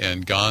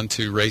and gone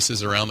to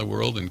races around the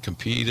world and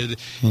competed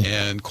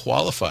and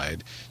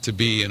qualified to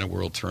be in a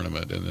world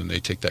tournament, and then they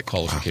take that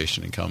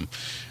qualification and come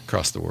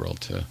across the world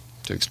to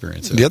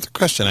experience it. The other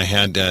question I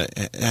had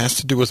has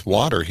to do with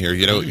water here.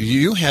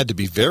 You had to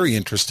be very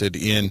interested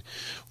in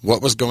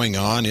what was going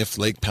on if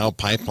Lake Powell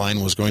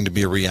Pipeline was going to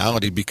be a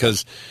reality,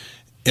 because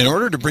in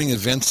order to bring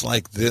events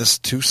like this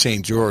to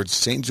St.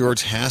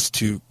 George has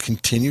to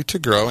continue to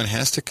grow and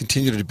has to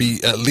continue to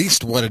be at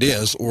least what it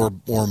is or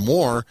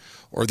more,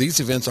 or these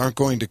events aren't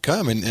going to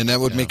come, and that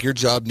would make your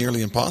job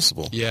nearly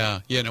impossible. Yeah,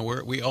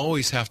 we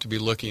always have to be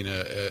looking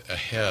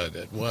ahead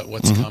at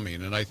what's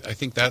coming, and I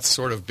think that's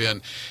sort of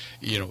been,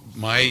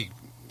 my,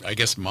 I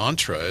guess,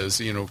 mantra is,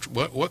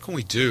 what can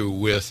we do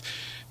with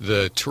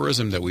the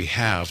tourism that we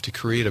have to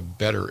create a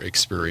better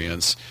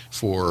experience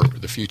for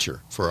the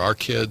future, for our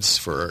kids,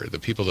 for the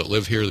people that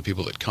live here, the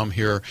people that come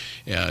here,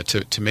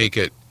 to make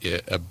it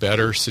a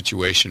better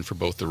situation for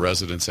both the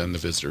residents and the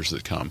visitors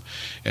that come.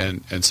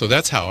 And so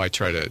that's how I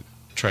try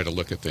to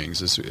look at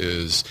things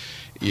is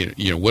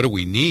what do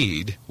we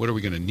need? What are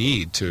we going to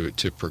need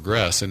to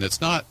progress? And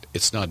it's not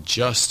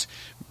just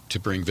to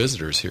bring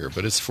visitors here,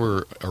 but it's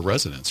for our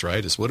residents,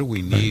 right? It's what do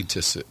we need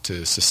to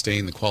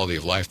sustain the quality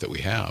of life that we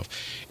have,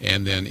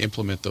 and then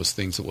implement those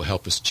things that will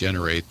help us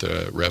generate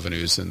the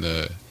revenues and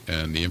the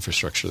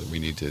infrastructure that we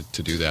need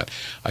to do that.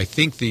 I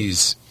think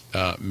these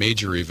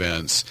major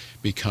events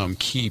become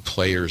key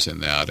players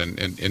in that, and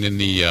in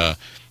the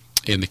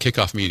in the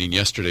kickoff meeting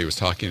yesterday was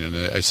talking, and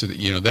I said,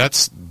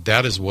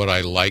 that is what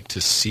I like to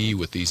see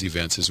with these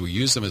events, is we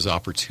use them as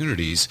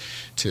opportunities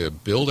to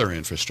build our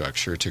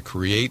infrastructure, to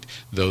create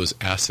those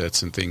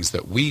assets and things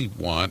that we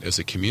want as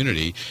a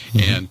community,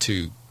 and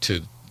to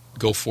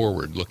go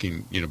forward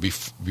looking, be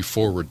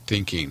forward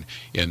thinking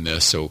in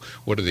this. So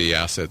what are the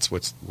assets,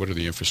 what are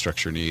the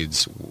infrastructure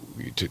needs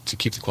to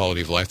keep the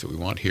quality of life that we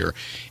want here,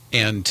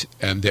 and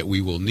that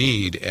we will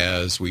need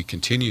as we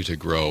continue to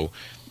grow.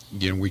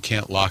 We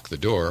can't lock the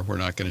door. We're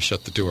not going to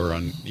shut the door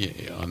on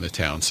the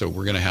town. So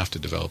we're going to have to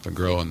develop and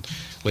grow. And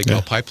Lake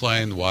Bell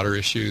Pipeline, the water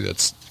issue,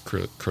 that's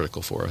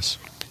critical for us.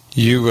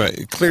 You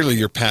clearly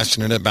you're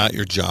passionate about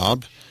your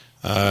job,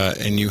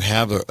 and you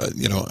have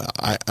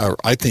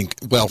I think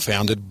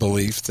well-founded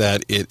belief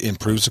that it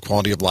improves the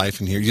quality of life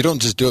in here. You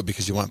don't just do it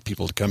because you want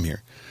people to come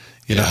here.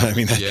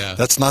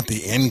 That's not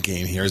the end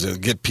game here, is to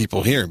get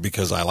people here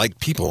because I like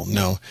people.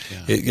 No,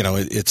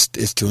 it's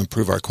to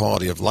improve our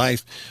quality of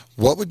life.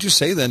 What would you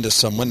say then to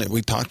someone that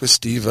we talked with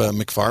Steve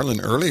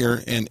McFarland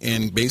earlier,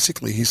 and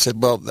basically he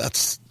said, well,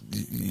 that's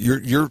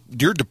your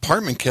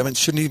department, Kevin,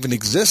 shouldn't even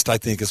exist, I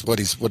think is what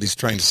he's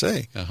trying to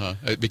say.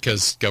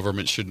 Because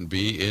government shouldn't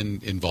be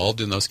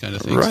involved in those kind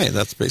of things. Right,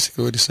 that's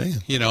basically what he's saying.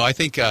 I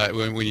think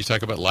when you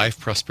talk about life,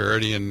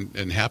 prosperity,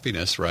 and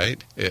happiness,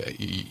 right,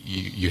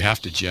 you have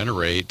to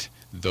generate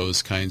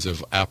those kinds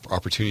of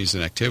opportunities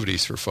and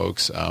activities for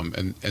folks,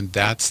 and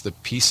that's the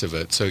piece of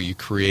it. So you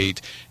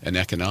create an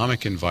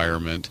economic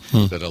environment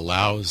that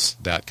allows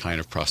that kind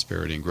of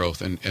prosperity and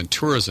growth. And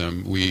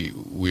tourism,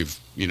 we've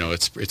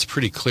it's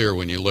pretty clear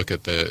when you look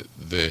at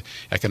the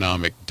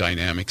economic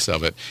dynamics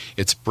of it.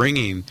 It's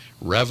bringing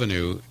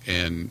revenue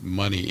and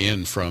money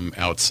in from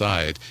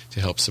outside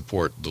to help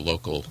support the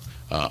local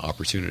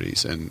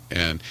opportunities, and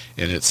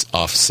it's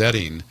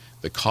offsetting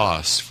the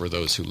costs for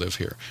those who live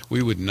here.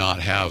 We would not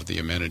have the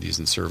amenities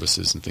and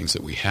services and things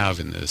that we have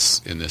in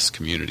this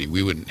community.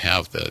 We wouldn't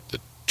have the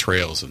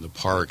trails and the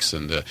parks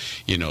and the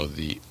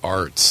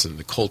arts and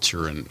the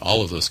culture and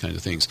all of those kinds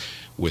of things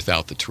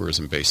without the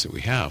tourism base that we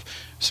have.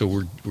 So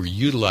we're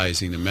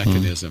utilizing a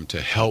mechanism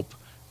to help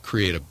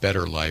create a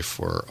better life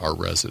for our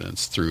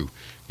residents through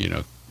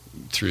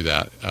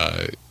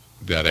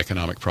that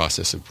economic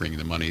process of bringing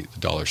the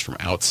dollars from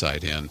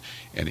outside in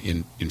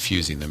and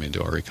infusing them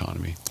into our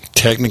economy.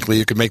 Technically,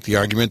 you could make the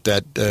argument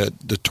that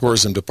the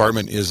tourism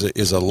department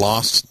is a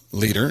loss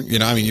leader.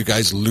 You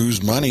guys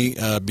lose money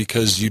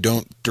because you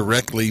don't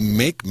directly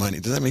make money.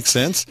 Does that make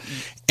sense?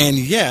 And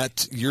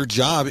yet, your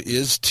job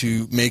is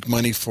to make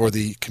money for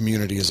the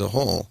community as a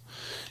whole.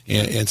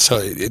 And so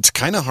it's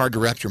kind of hard to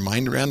wrap your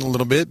mind around a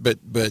little bit, but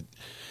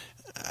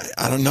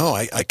I don't know.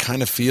 I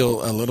kind of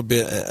feel a little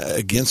bit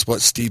against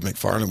what Steve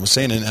McFarland was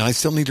saying, and I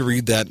still need to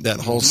read that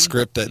whole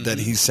script that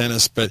he sent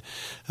us. But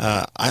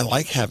I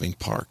like having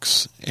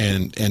parks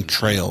and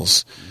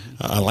trails.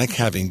 I like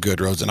having good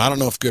roads, and I don't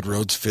know if good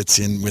roads fits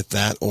in with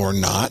that or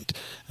not.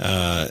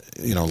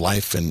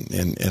 Life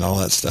and all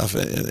that stuff,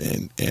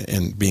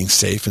 and being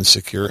safe and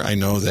secure. I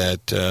know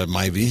that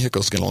my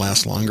vehicle is going to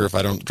last longer if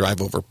I don't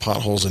drive over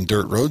potholes and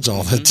dirt roads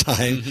all the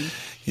time.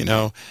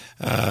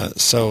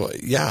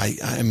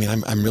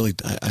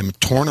 I'm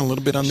torn a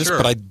little bit on this,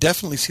 but I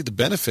definitely see the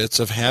benefits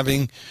of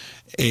having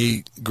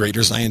a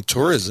Greater Zion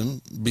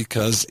tourism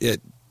because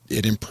it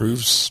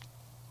improves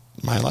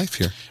my life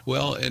here.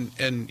 Well, and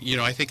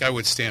I think I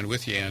would stand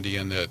with you, Andy,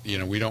 in that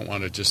we don't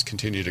want to just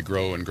continue to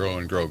grow and grow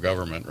and grow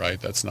government, right?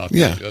 That's not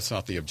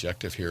the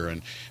objective here.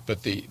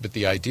 But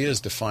the idea is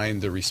to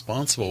find the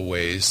responsible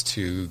ways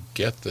to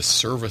get the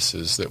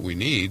services that we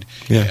need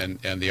and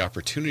the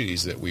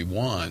opportunities that we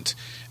want,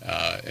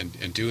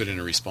 and do it in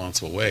a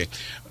responsible way.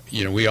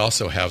 We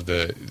also have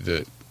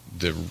the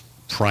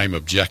prime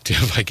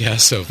objective, I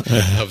guess, of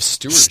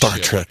stewardship. Star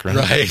Trek,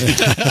 right?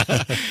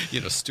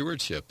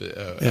 Stewardship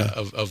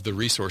of the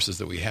resources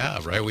that we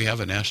have, right? We have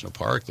a national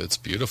park that's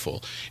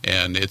beautiful,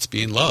 and it's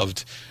being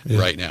loved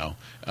right now.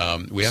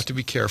 We have to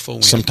be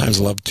careful.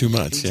 Sometimes loved too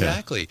much.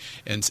 Exactly.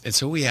 And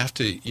so we have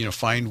to,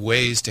 find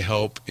ways to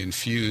help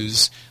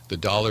infuse the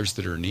dollars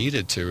that are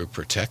needed to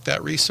protect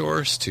that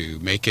resource, to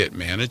make it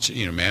manage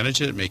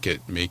it, make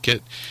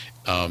it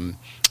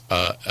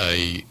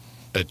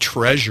a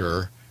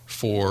treasure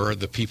for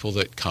the people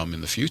that come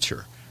in the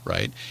future,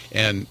 right?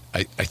 And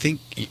I think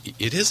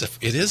it is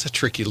a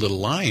tricky little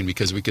line,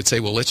 because we could say,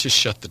 well, let's just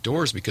shut the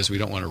doors because we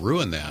don't want to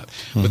ruin that.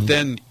 But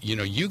then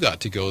you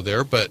got to go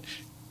there, but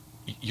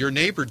your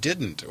neighbor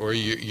didn't, or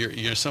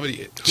you're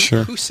somebody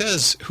who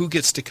says who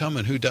gets to come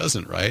and who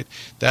doesn't, right?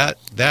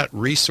 That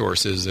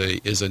resource is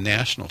a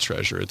national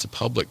treasure. It's a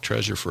public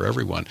treasure for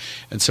everyone,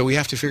 and so we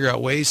have to figure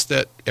out ways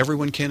that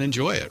everyone can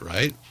enjoy it,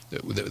 right?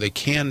 They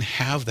can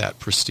have that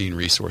pristine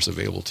resource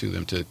available to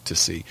them to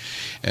see,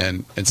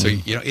 and so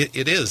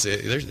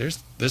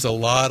there's a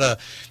lot of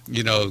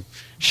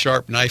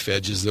sharp knife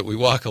edges that we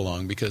walk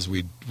along, because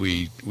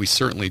we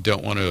certainly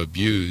don't want to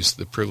abuse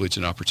the privilege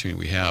and opportunity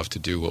we have to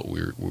do what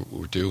we're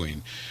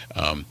doing,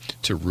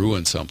 to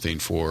ruin something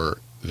for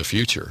the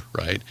future,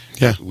 right?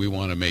 Yeah. We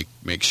want to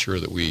make sure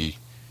that we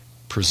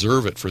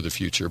preserve it for the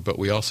future, but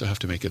we also have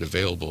to make it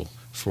available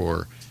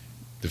for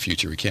the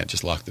future. We can't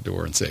just lock the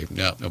door and say,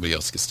 no, nobody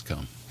else gets to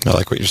come. I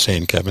like what you're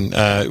saying, Kevin.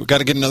 We've got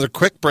to get another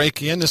quick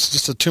break in. This is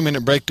just a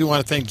 2-minute break. Do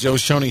want to thank Joe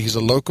Shoney. He's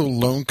a local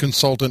loan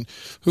consultant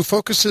who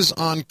focuses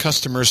on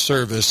customer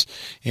service.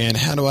 And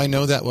how do I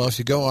know that? Well, if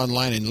you go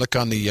online and look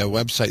on the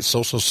website,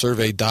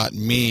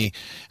 socialsurvey.me,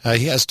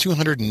 he has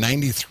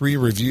 293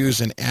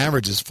 reviews and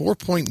averages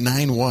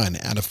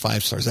 4.91 out of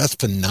 5 stars. That's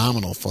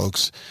phenomenal,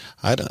 folks.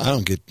 I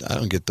don't get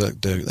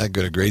that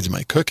good of grades in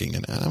my cooking,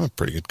 and I'm a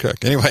pretty good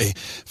cook. Anyway,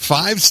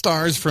 5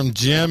 stars from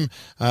Jim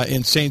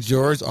in St.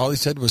 George. All he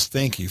said was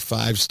thank you.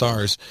 5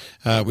 stars.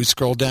 We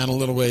scroll down a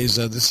little ways.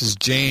 This is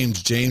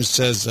James. James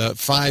says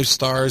 5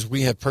 stars.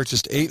 We have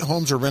purchased 8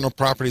 homes or rental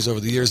properties over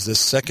the years.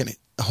 This second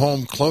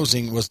home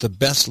closing was the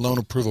best loan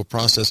approval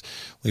process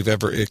we've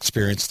ever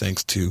experienced,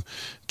 thanks to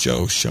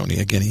Joe Shoney.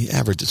 Again, he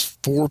averages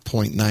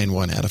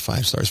 4.91 out of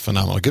 5 stars.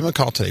 Phenomenal. Give him a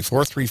call today,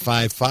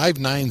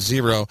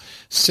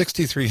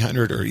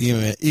 435-590-6300, or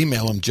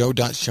email him,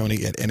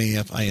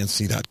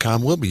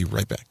 joe.shoney@nafinc.com. We'll be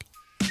right back.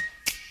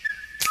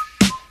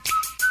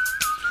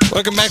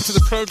 Welcome back to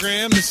the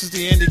program. This is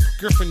the Andy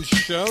Griffin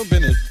Show.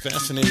 Been a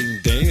fascinating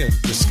day of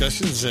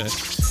discussions,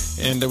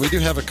 and we do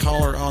have a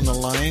caller on the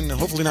line.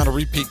 Hopefully not a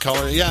repeat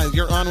caller. Yeah,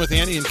 you're on with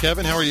Andy and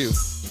Kevin. How are you?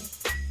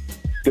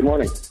 Good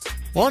morning.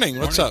 Morning.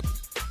 What's up?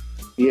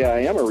 Yeah, I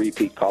am a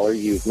repeat caller.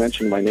 You've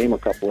mentioned my name a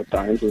couple of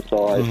times, and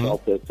so I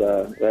felt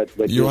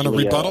that you want to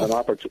rebuttal? An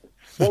opportunity.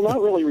 Well,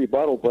 not really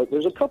rebuttal, but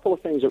there's a couple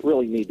of things that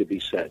really need to be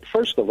said.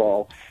 First of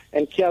all,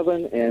 and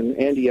Kevin and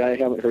Andy, I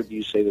haven't heard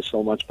you say this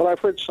so much, but I've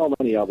heard so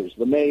many others.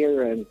 The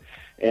mayor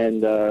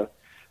and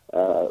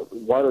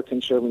Water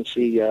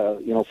Conservancy,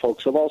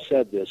 folks have all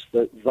said this,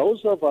 that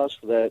those of us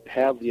that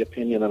have the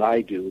opinion that I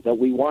do, that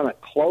we want to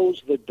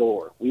close the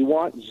door, we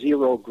want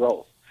zero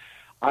growth.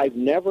 I've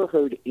never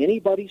heard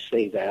anybody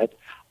say that.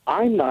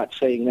 I'm not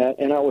saying that,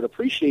 and I would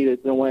appreciate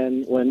it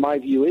when my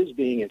view is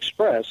being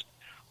expressed.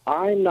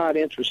 I'm not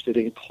interested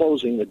in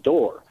closing the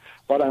door,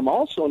 but I'm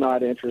also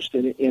not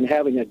interested in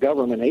having a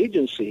government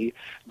agency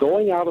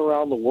going out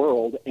around the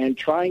world and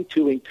trying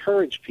to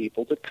encourage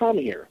people to come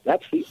here.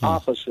 That's the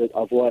opposite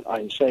of what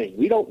I'm saying.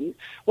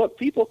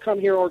 People come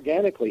here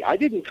organically. I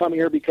didn't come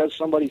here because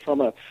somebody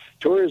from a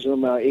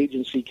tourism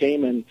agency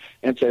came and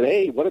said,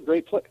 hey, what a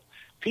great place.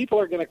 People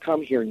are going to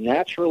come here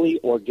naturally,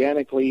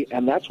 organically,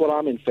 and that's what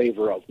I'm in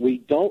favor of. We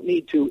don't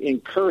need to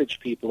encourage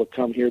people to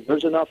come here.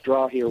 There's enough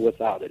draw here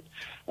without it.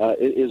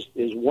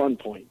 Is one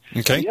point.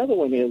 Okay. The other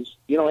one is,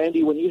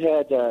 Andy, when you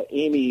had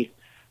Amy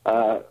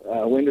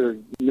Winder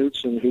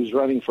Knudsen, who's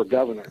running for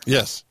governor.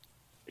 Yes.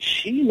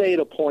 She made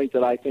a point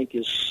that I think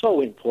is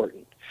so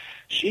important.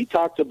 She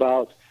talked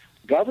about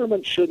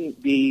government shouldn't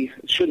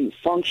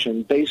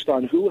function based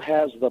on who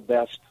has the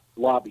best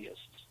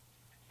lobbyists.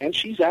 And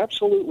she's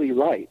absolutely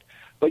right.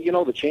 But,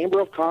 the Chamber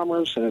of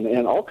Commerce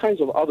and all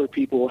kinds of other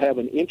people who have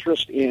an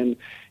interest in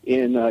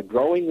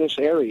growing this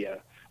area,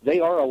 they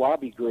are a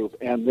lobby group,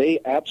 and they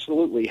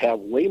absolutely have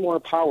way more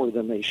power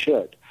than they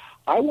should.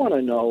 I want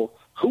to know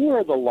who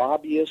are the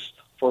lobbyists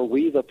for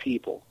we the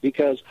people,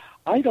 because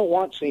I don't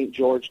want St.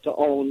 George to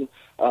own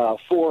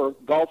 4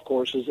 golf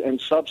courses and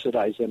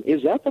subsidize them.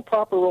 Is that the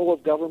proper role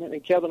of government?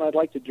 And, Kevin, I'd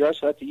like to address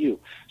that to you.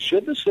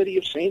 Should the city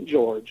of St.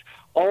 George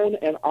own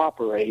and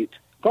operate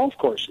golf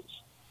courses?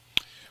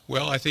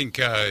 Well, I think,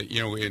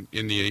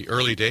 in the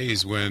early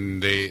days when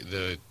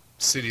the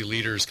city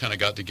leaders kind of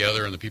got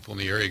together and the people in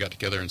the area got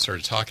together and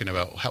started talking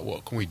about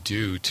what can we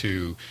do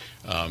to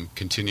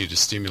continue to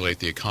stimulate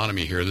the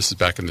economy here. This is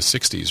back in the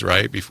 60s,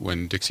 right,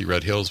 when Dixie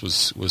Red Hills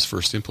was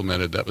first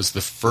implemented. That was the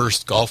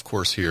first golf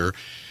course here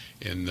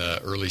in the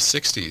early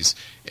 60s.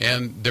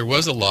 And there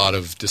was a lot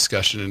of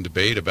discussion and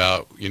debate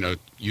about,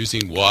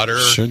 using water.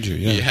 Should you?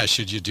 Yeah,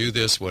 should you do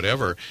this,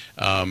 whatever.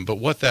 But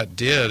what that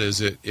did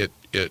is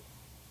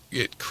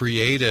it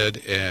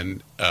created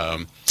an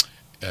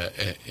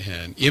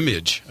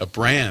image, a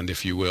brand,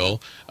 if you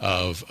will,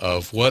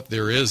 of what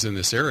there is in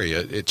this area.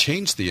 It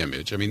changed the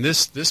image. I mean,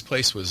 this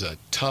place was a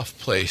tough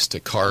place to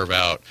carve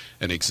out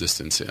an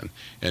existence in,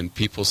 and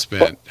people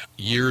spent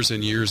years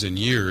and years and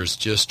years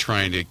just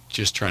trying to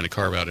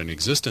carve out an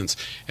existence.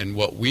 And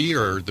what we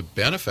are the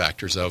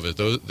benefactors of are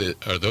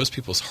those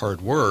people's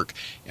hard work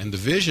and the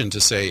vision to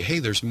say, hey,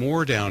 there's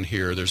more down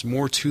here. There's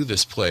more to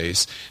this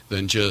place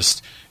than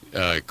just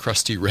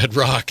crusty red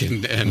rock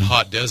and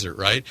hot desert,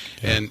 right?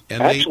 And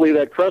actually,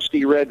 that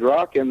crusty red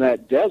rock and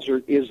that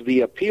desert is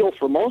the appeal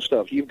for most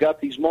of. You've got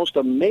these most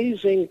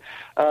amazing,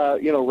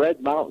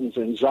 red mountains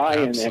in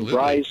Zion and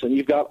Bryce, and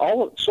you've got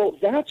all. So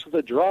that's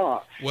the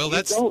draw. Well,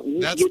 that's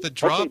the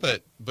draw,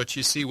 okay. But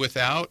you see,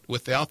 without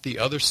the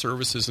other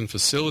services and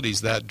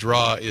facilities, that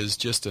draw is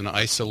just an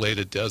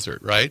isolated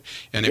desert, right?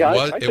 And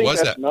I think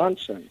that's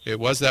nonsense. It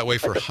was that way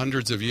for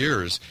hundreds of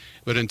years.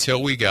 But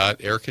until we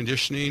got air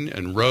conditioning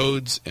and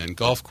roads and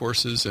golf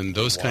courses and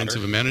those kinds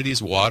of amenities,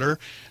 water,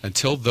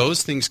 until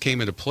those things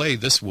came into play,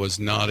 this was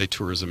not a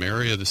tourism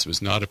area. This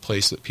was not a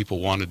place that people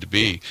wanted to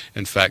be.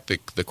 In fact,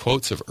 the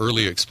quotes of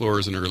early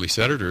explorers and early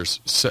settlers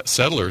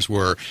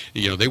were,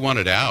 they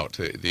wanted out.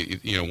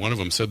 One of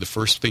them said the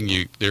first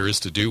thing there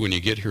is to do when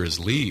you get here is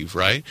leave,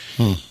 right?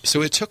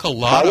 So it took a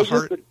lot of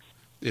hard.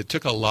 It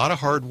took a lot of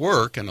hard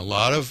work and a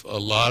lot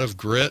of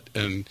grit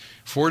and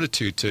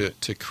fortitude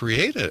to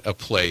create a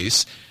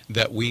place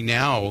that we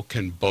now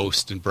can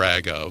boast and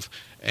brag of,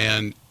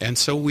 and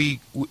so we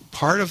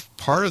part of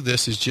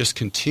this is just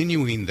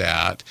continuing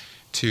that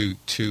to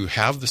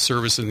have the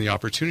service and the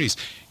opportunities.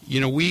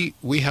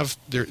 We have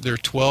there are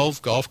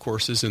 12 golf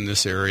courses in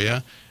this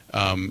area.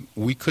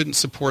 We couldn't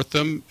support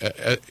them,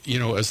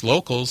 as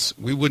locals.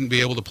 We wouldn't be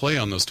able to play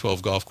on those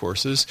 12 golf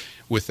courses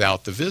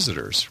without the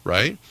visitors,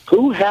 right?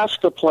 Who has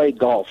to play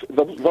golf?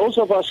 Those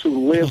of us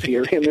who live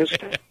here in this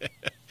town.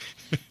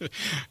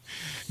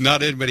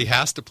 Not everybody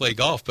has to play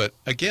golf, but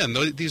again,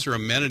 these are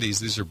amenities,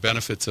 these are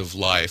benefits of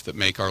life that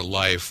make our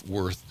life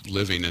worth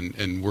living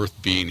and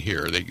worth being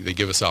here. They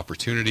give us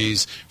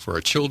opportunities for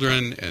our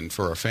children and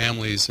for our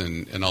families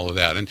and all of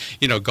that. And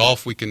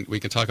golf, we can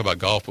talk about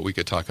golf, but we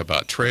could talk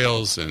about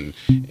trails and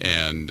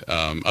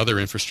other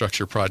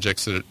infrastructure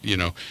projects that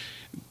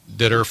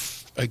are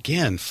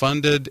again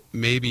funded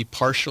maybe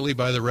partially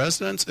by the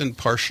residents and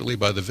partially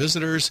by the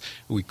visitors.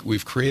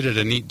 We've created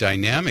a neat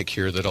dynamic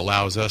here that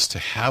allows us to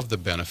have the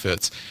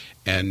benefits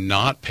and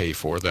not pay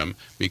for them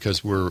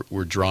because we're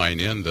drawing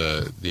in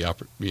the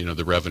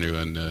revenue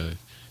and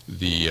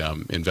the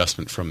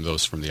investment from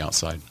the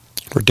outside.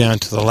 We're down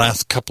to the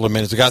last couple of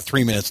minutes. We got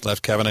 3 minutes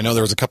left, Kevin. I know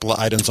there was a couple of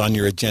items on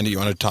your agenda you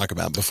wanted to talk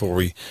about before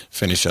we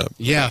finish up.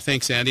 Yeah,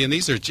 thanks, Andy. And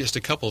these are just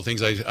a couple of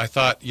things I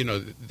thought,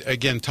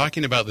 again,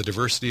 talking about the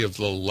diversity of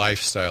the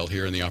lifestyle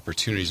here and the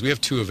opportunities. We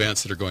have 2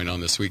 events that are going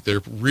on this week. They're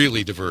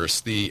really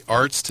diverse. The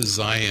Arts to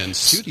Zion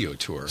Studio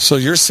Tour. So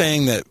you're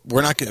saying that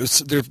we're not going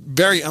to, they're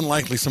very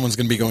unlikely someone's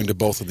going to be going to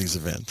both of these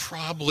events.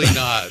 Probably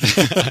not.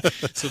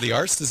 So the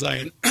Arts to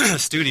Zion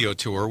Studio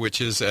Tour, which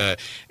is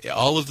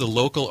all of the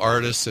local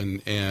artists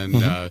and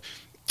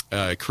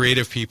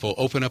creative people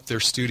open up their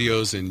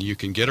studios, and you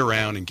can get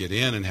around and get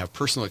in and have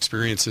personal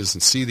experiences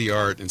and see the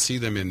art and see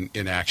them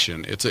in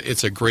action.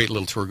 It's a great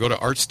little tour. Go to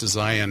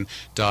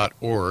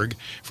artstozion.org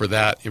for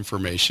that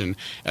information.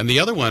 And the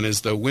other one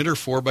is the Winter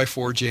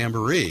 4x4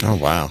 Jamboree. Oh,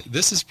 wow.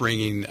 This is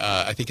bringing,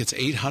 I think it's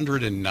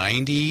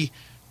 890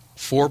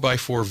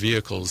 4x4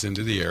 vehicles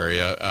into the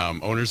area,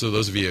 owners of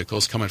those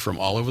vehicles coming from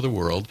all over the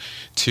world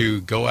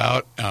to go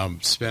out,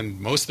 spend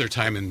most of their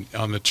time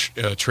on the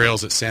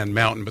trails at Sand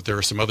Mountain, but there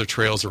are some other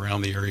trails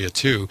around the area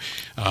too.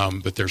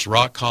 But there's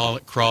rock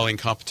crawling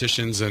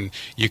competitions, and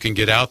you can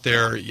get out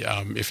there.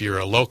 If you're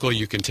a local,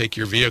 you can take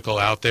your vehicle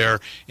out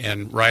there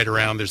and ride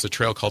around. There's a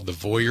trail called the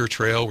Voyeur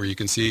Trail where you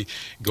can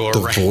go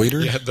around. The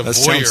Voyeur? Yeah, the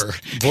Voyeur.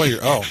 Voyeur,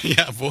 oh.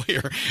 Yeah,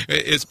 Voyeur.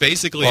 It's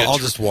basically I'll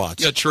just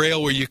watch. A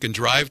trail where you can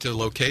drive to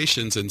locations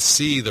and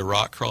see the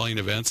rock crawling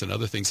events and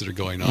other things that are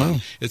going on.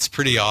 Oh. It's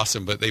pretty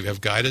awesome, but they have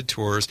guided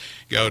tours.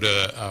 Go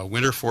to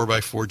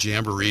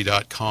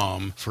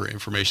winter4x4jamboree.com for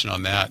information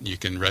on that, and you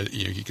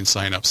can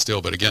sign up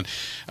still. But again,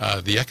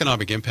 the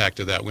economic impact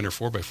of that Winter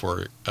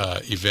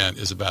 4x4 event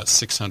is about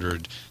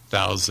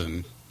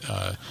 $600,000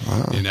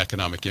 in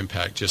economic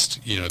impact just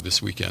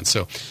this weekend.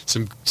 So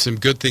some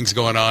good things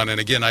going on. And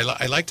again,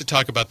 I like to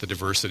talk about the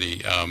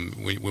diversity.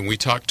 When we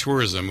talk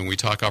tourism and we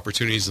talk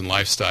opportunities and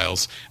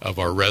lifestyles of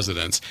our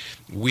residents,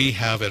 we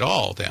have it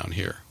all down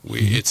here.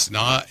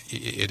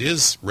 It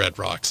is Red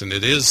Rocks, and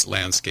it is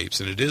landscapes,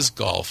 and it is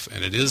golf,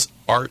 and it is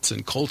arts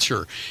and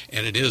culture,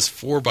 and it is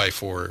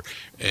 4x4.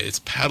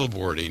 It's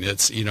paddleboarding.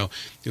 It's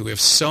we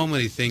have so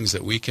many things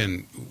that we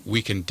can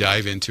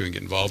dive into and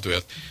get involved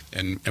with,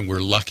 and we're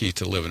lucky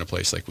to live in a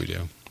place like we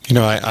do.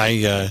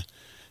 I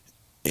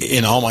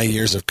in all my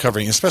years of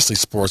covering, especially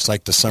sports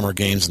like the summer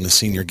games and the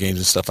senior games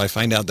and stuff, I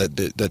find out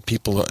that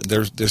people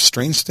there's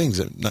strange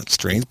things, not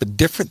strange, but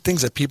different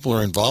things that people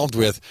are involved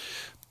with.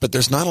 But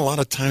there's not a lot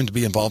of time to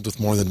be involved with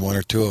more than one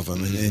or two of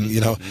them.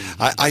 And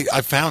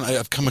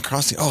I've come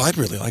across I'd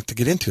really like to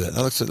get into that.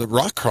 That looks like the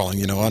rock crawling,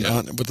 with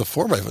the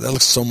 4x4. That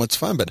looks so much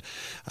fun. But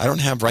I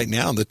don't have right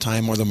now the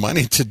time or the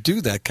money to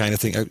do that kind of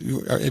thing. Have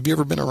you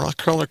ever been a rock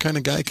crawler kind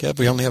of guy, Kev?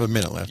 We only have a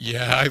minute left.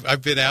 Yeah,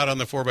 I've been out on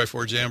the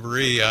 4x4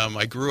 Jamboree.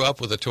 I grew up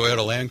with a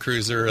Toyota Land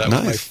Cruiser. That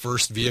was my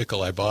first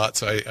vehicle I bought.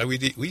 So we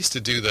used to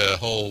do the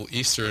whole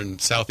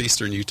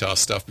southeastern Utah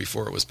stuff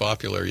before it was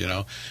popular.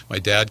 My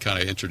dad kind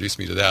of introduced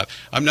me to that.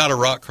 I'm not a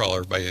rock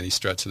crawler by any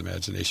stretch of the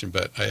imagination,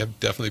 but I have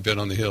definitely been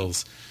on the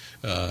hills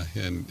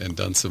and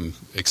done some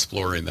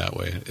exploring that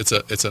way. It's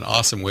an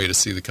awesome way to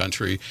see the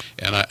country,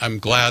 and I'm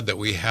glad that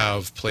we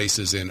have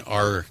places in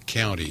our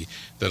county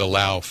that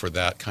allow for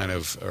that kind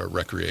of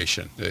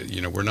recreation.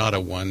 We're not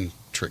a one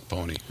electric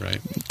pony, right?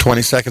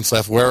 20 seconds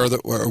left.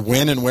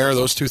 When and where are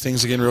those two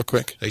things again, real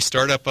quick? They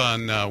start up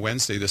on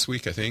Wednesday this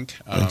week, I think.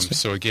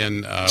 So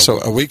again,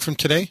 so a week from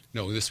today?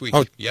 No, this week.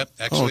 Oh, yep,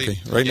 actually, okay.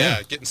 Right now.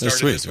 Yeah, getting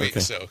started this week. Okay.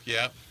 So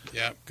yeah,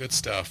 good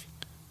stuff.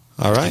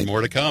 All right. And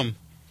more to come.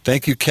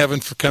 Thank you,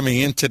 Kevin, for coming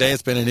in today.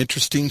 It's been an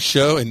interesting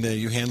show, and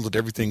you handled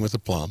everything with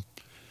aplomb.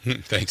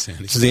 Thanks,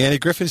 Andy. This is the Andy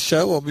Griffin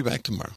Show. We'll be back tomorrow.